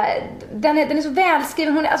den är så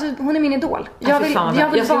välskriven. Hon är min idol. Jag vill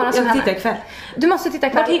vara som henne. Titta ikväll. Du måste titta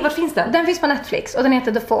ikväll. Vart finns den? Den finns på Netflix och den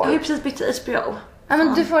heter The Fall. Jag har ju precis bytt till HBO. Ja,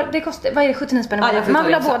 men det kostar, vad är det, 79 spänn? Man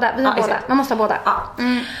vill ha båda, vi har båda. Man måste ha båda.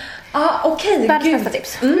 Okej, världens bästa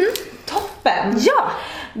tips. Toppen. Ja.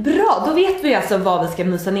 Bra, då vet vi alltså vad vi ska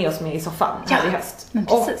mysa ner oss med i soffan här i höst. Men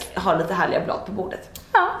precis. Och ha lite härliga blad på bordet.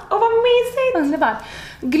 Ja. Och vad mysigt. Underbart.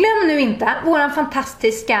 Glöm nu inte våran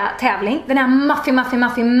fantastiska tävling. Den här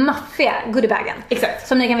maffiga goodiebagen. Exakt.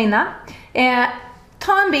 Som ni kan vinna.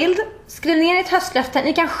 Ta en bild, skriv ner ett höstlöfte.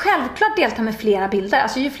 Ni kan självklart delta med flera bilder.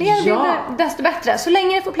 Alltså ju fler bilder desto bättre. Så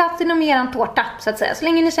länge det får plats inom eran tårta så att säga. Så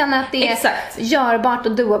länge ni känner att det är görbart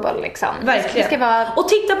och doable liksom. Verkligen. Det ska vara... Och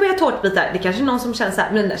titta på era tårtbitar. Det är kanske någon som känner så här,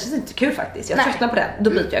 men den där känns inte kul faktiskt. Jag tröttnar på den. Då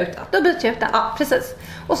byter jag ut den. Ja, precis.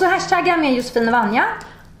 Och så hashtagga med Josefin och Vanja.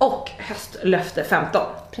 Och höstlöfte 15.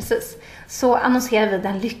 Precis. Så annonserar vi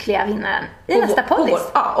den lyckliga vinnaren i nästa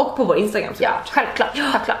poddis. Och på vår Instagram såklart. Ja,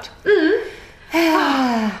 självklart.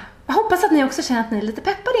 Jag hoppas att ni också känner att ni är lite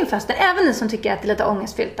peppade inför hösten. Även ni som tycker att det är lite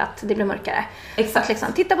ångestfyllt att det blir mörkare. Exakt. Att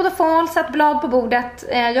liksom, titta på The Fall, sätt blad på bordet,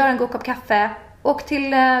 gör en god kopp kaffe. Åk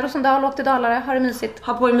till Rosendal, åk till Dalarö, ha det mysigt.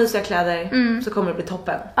 Ha på er mysiga kläder så kommer det bli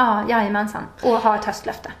toppen. Ja, jajamensan. Och ha ett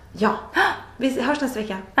höstlöfte. Ja, vi hörs nästa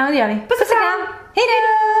vecka. Ja, det gör vi. Puss och kram. Hej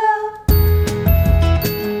då!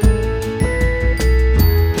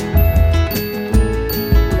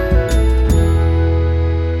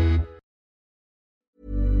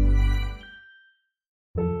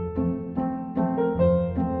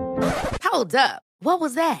 Hold up. What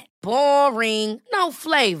was that? Boring. No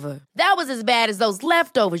flavor. That was as bad as those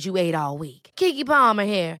leftovers you ate all week. Keke Palmer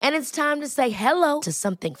here, and it's time to say hello to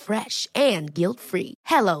something fresh and guilt-free.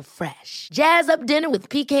 Hello Fresh. Jazz up dinner with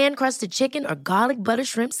pecan-crusted chicken or garlic butter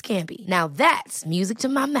shrimp scampi. Now that's music to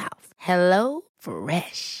my mouth. Hello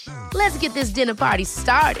Fresh. Let's get this dinner party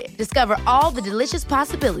started. Discover all the delicious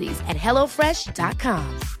possibilities at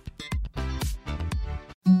HelloFresh.com.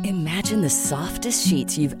 Imagine the softest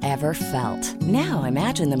sheets you've ever felt. Now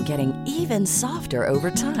imagine them getting even softer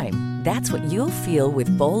over time. That's what you'll feel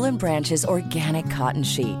with Boll & Branch's organic cotton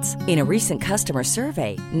sheets. In a recent customer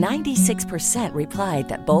survey, 96% replied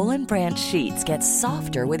that Boll & Branch sheets get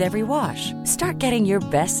softer with every wash. Start getting your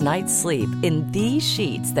best night's sleep in these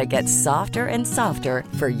sheets that get softer and softer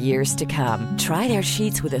for years to come. Try their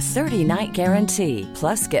sheets with a 30-night guarantee.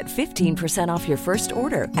 Plus, get 15% off your first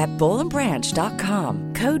order at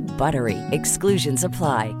bollandbranch.com. Code BUTTERY. Exclusions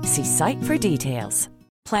apply. See site for details.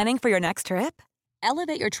 Planning for your next trip?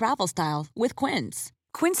 Elevate your travel style with Quince.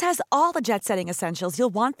 Quince has all the jet-setting essentials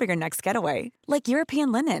you'll want for your next getaway, like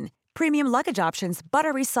European linen, premium luggage options,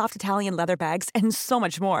 buttery soft Italian leather bags, and so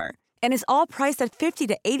much more. And is all priced at 50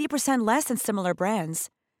 to 80% less than similar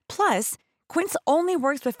brands. Plus, Quince only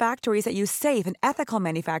works with factories that use safe and ethical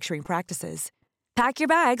manufacturing practices. Pack your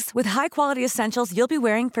bags with high-quality essentials you'll be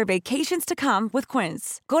wearing for vacations to come with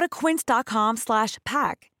Quince. Go to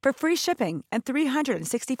quince.com/pack for free shipping and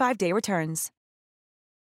 365-day returns.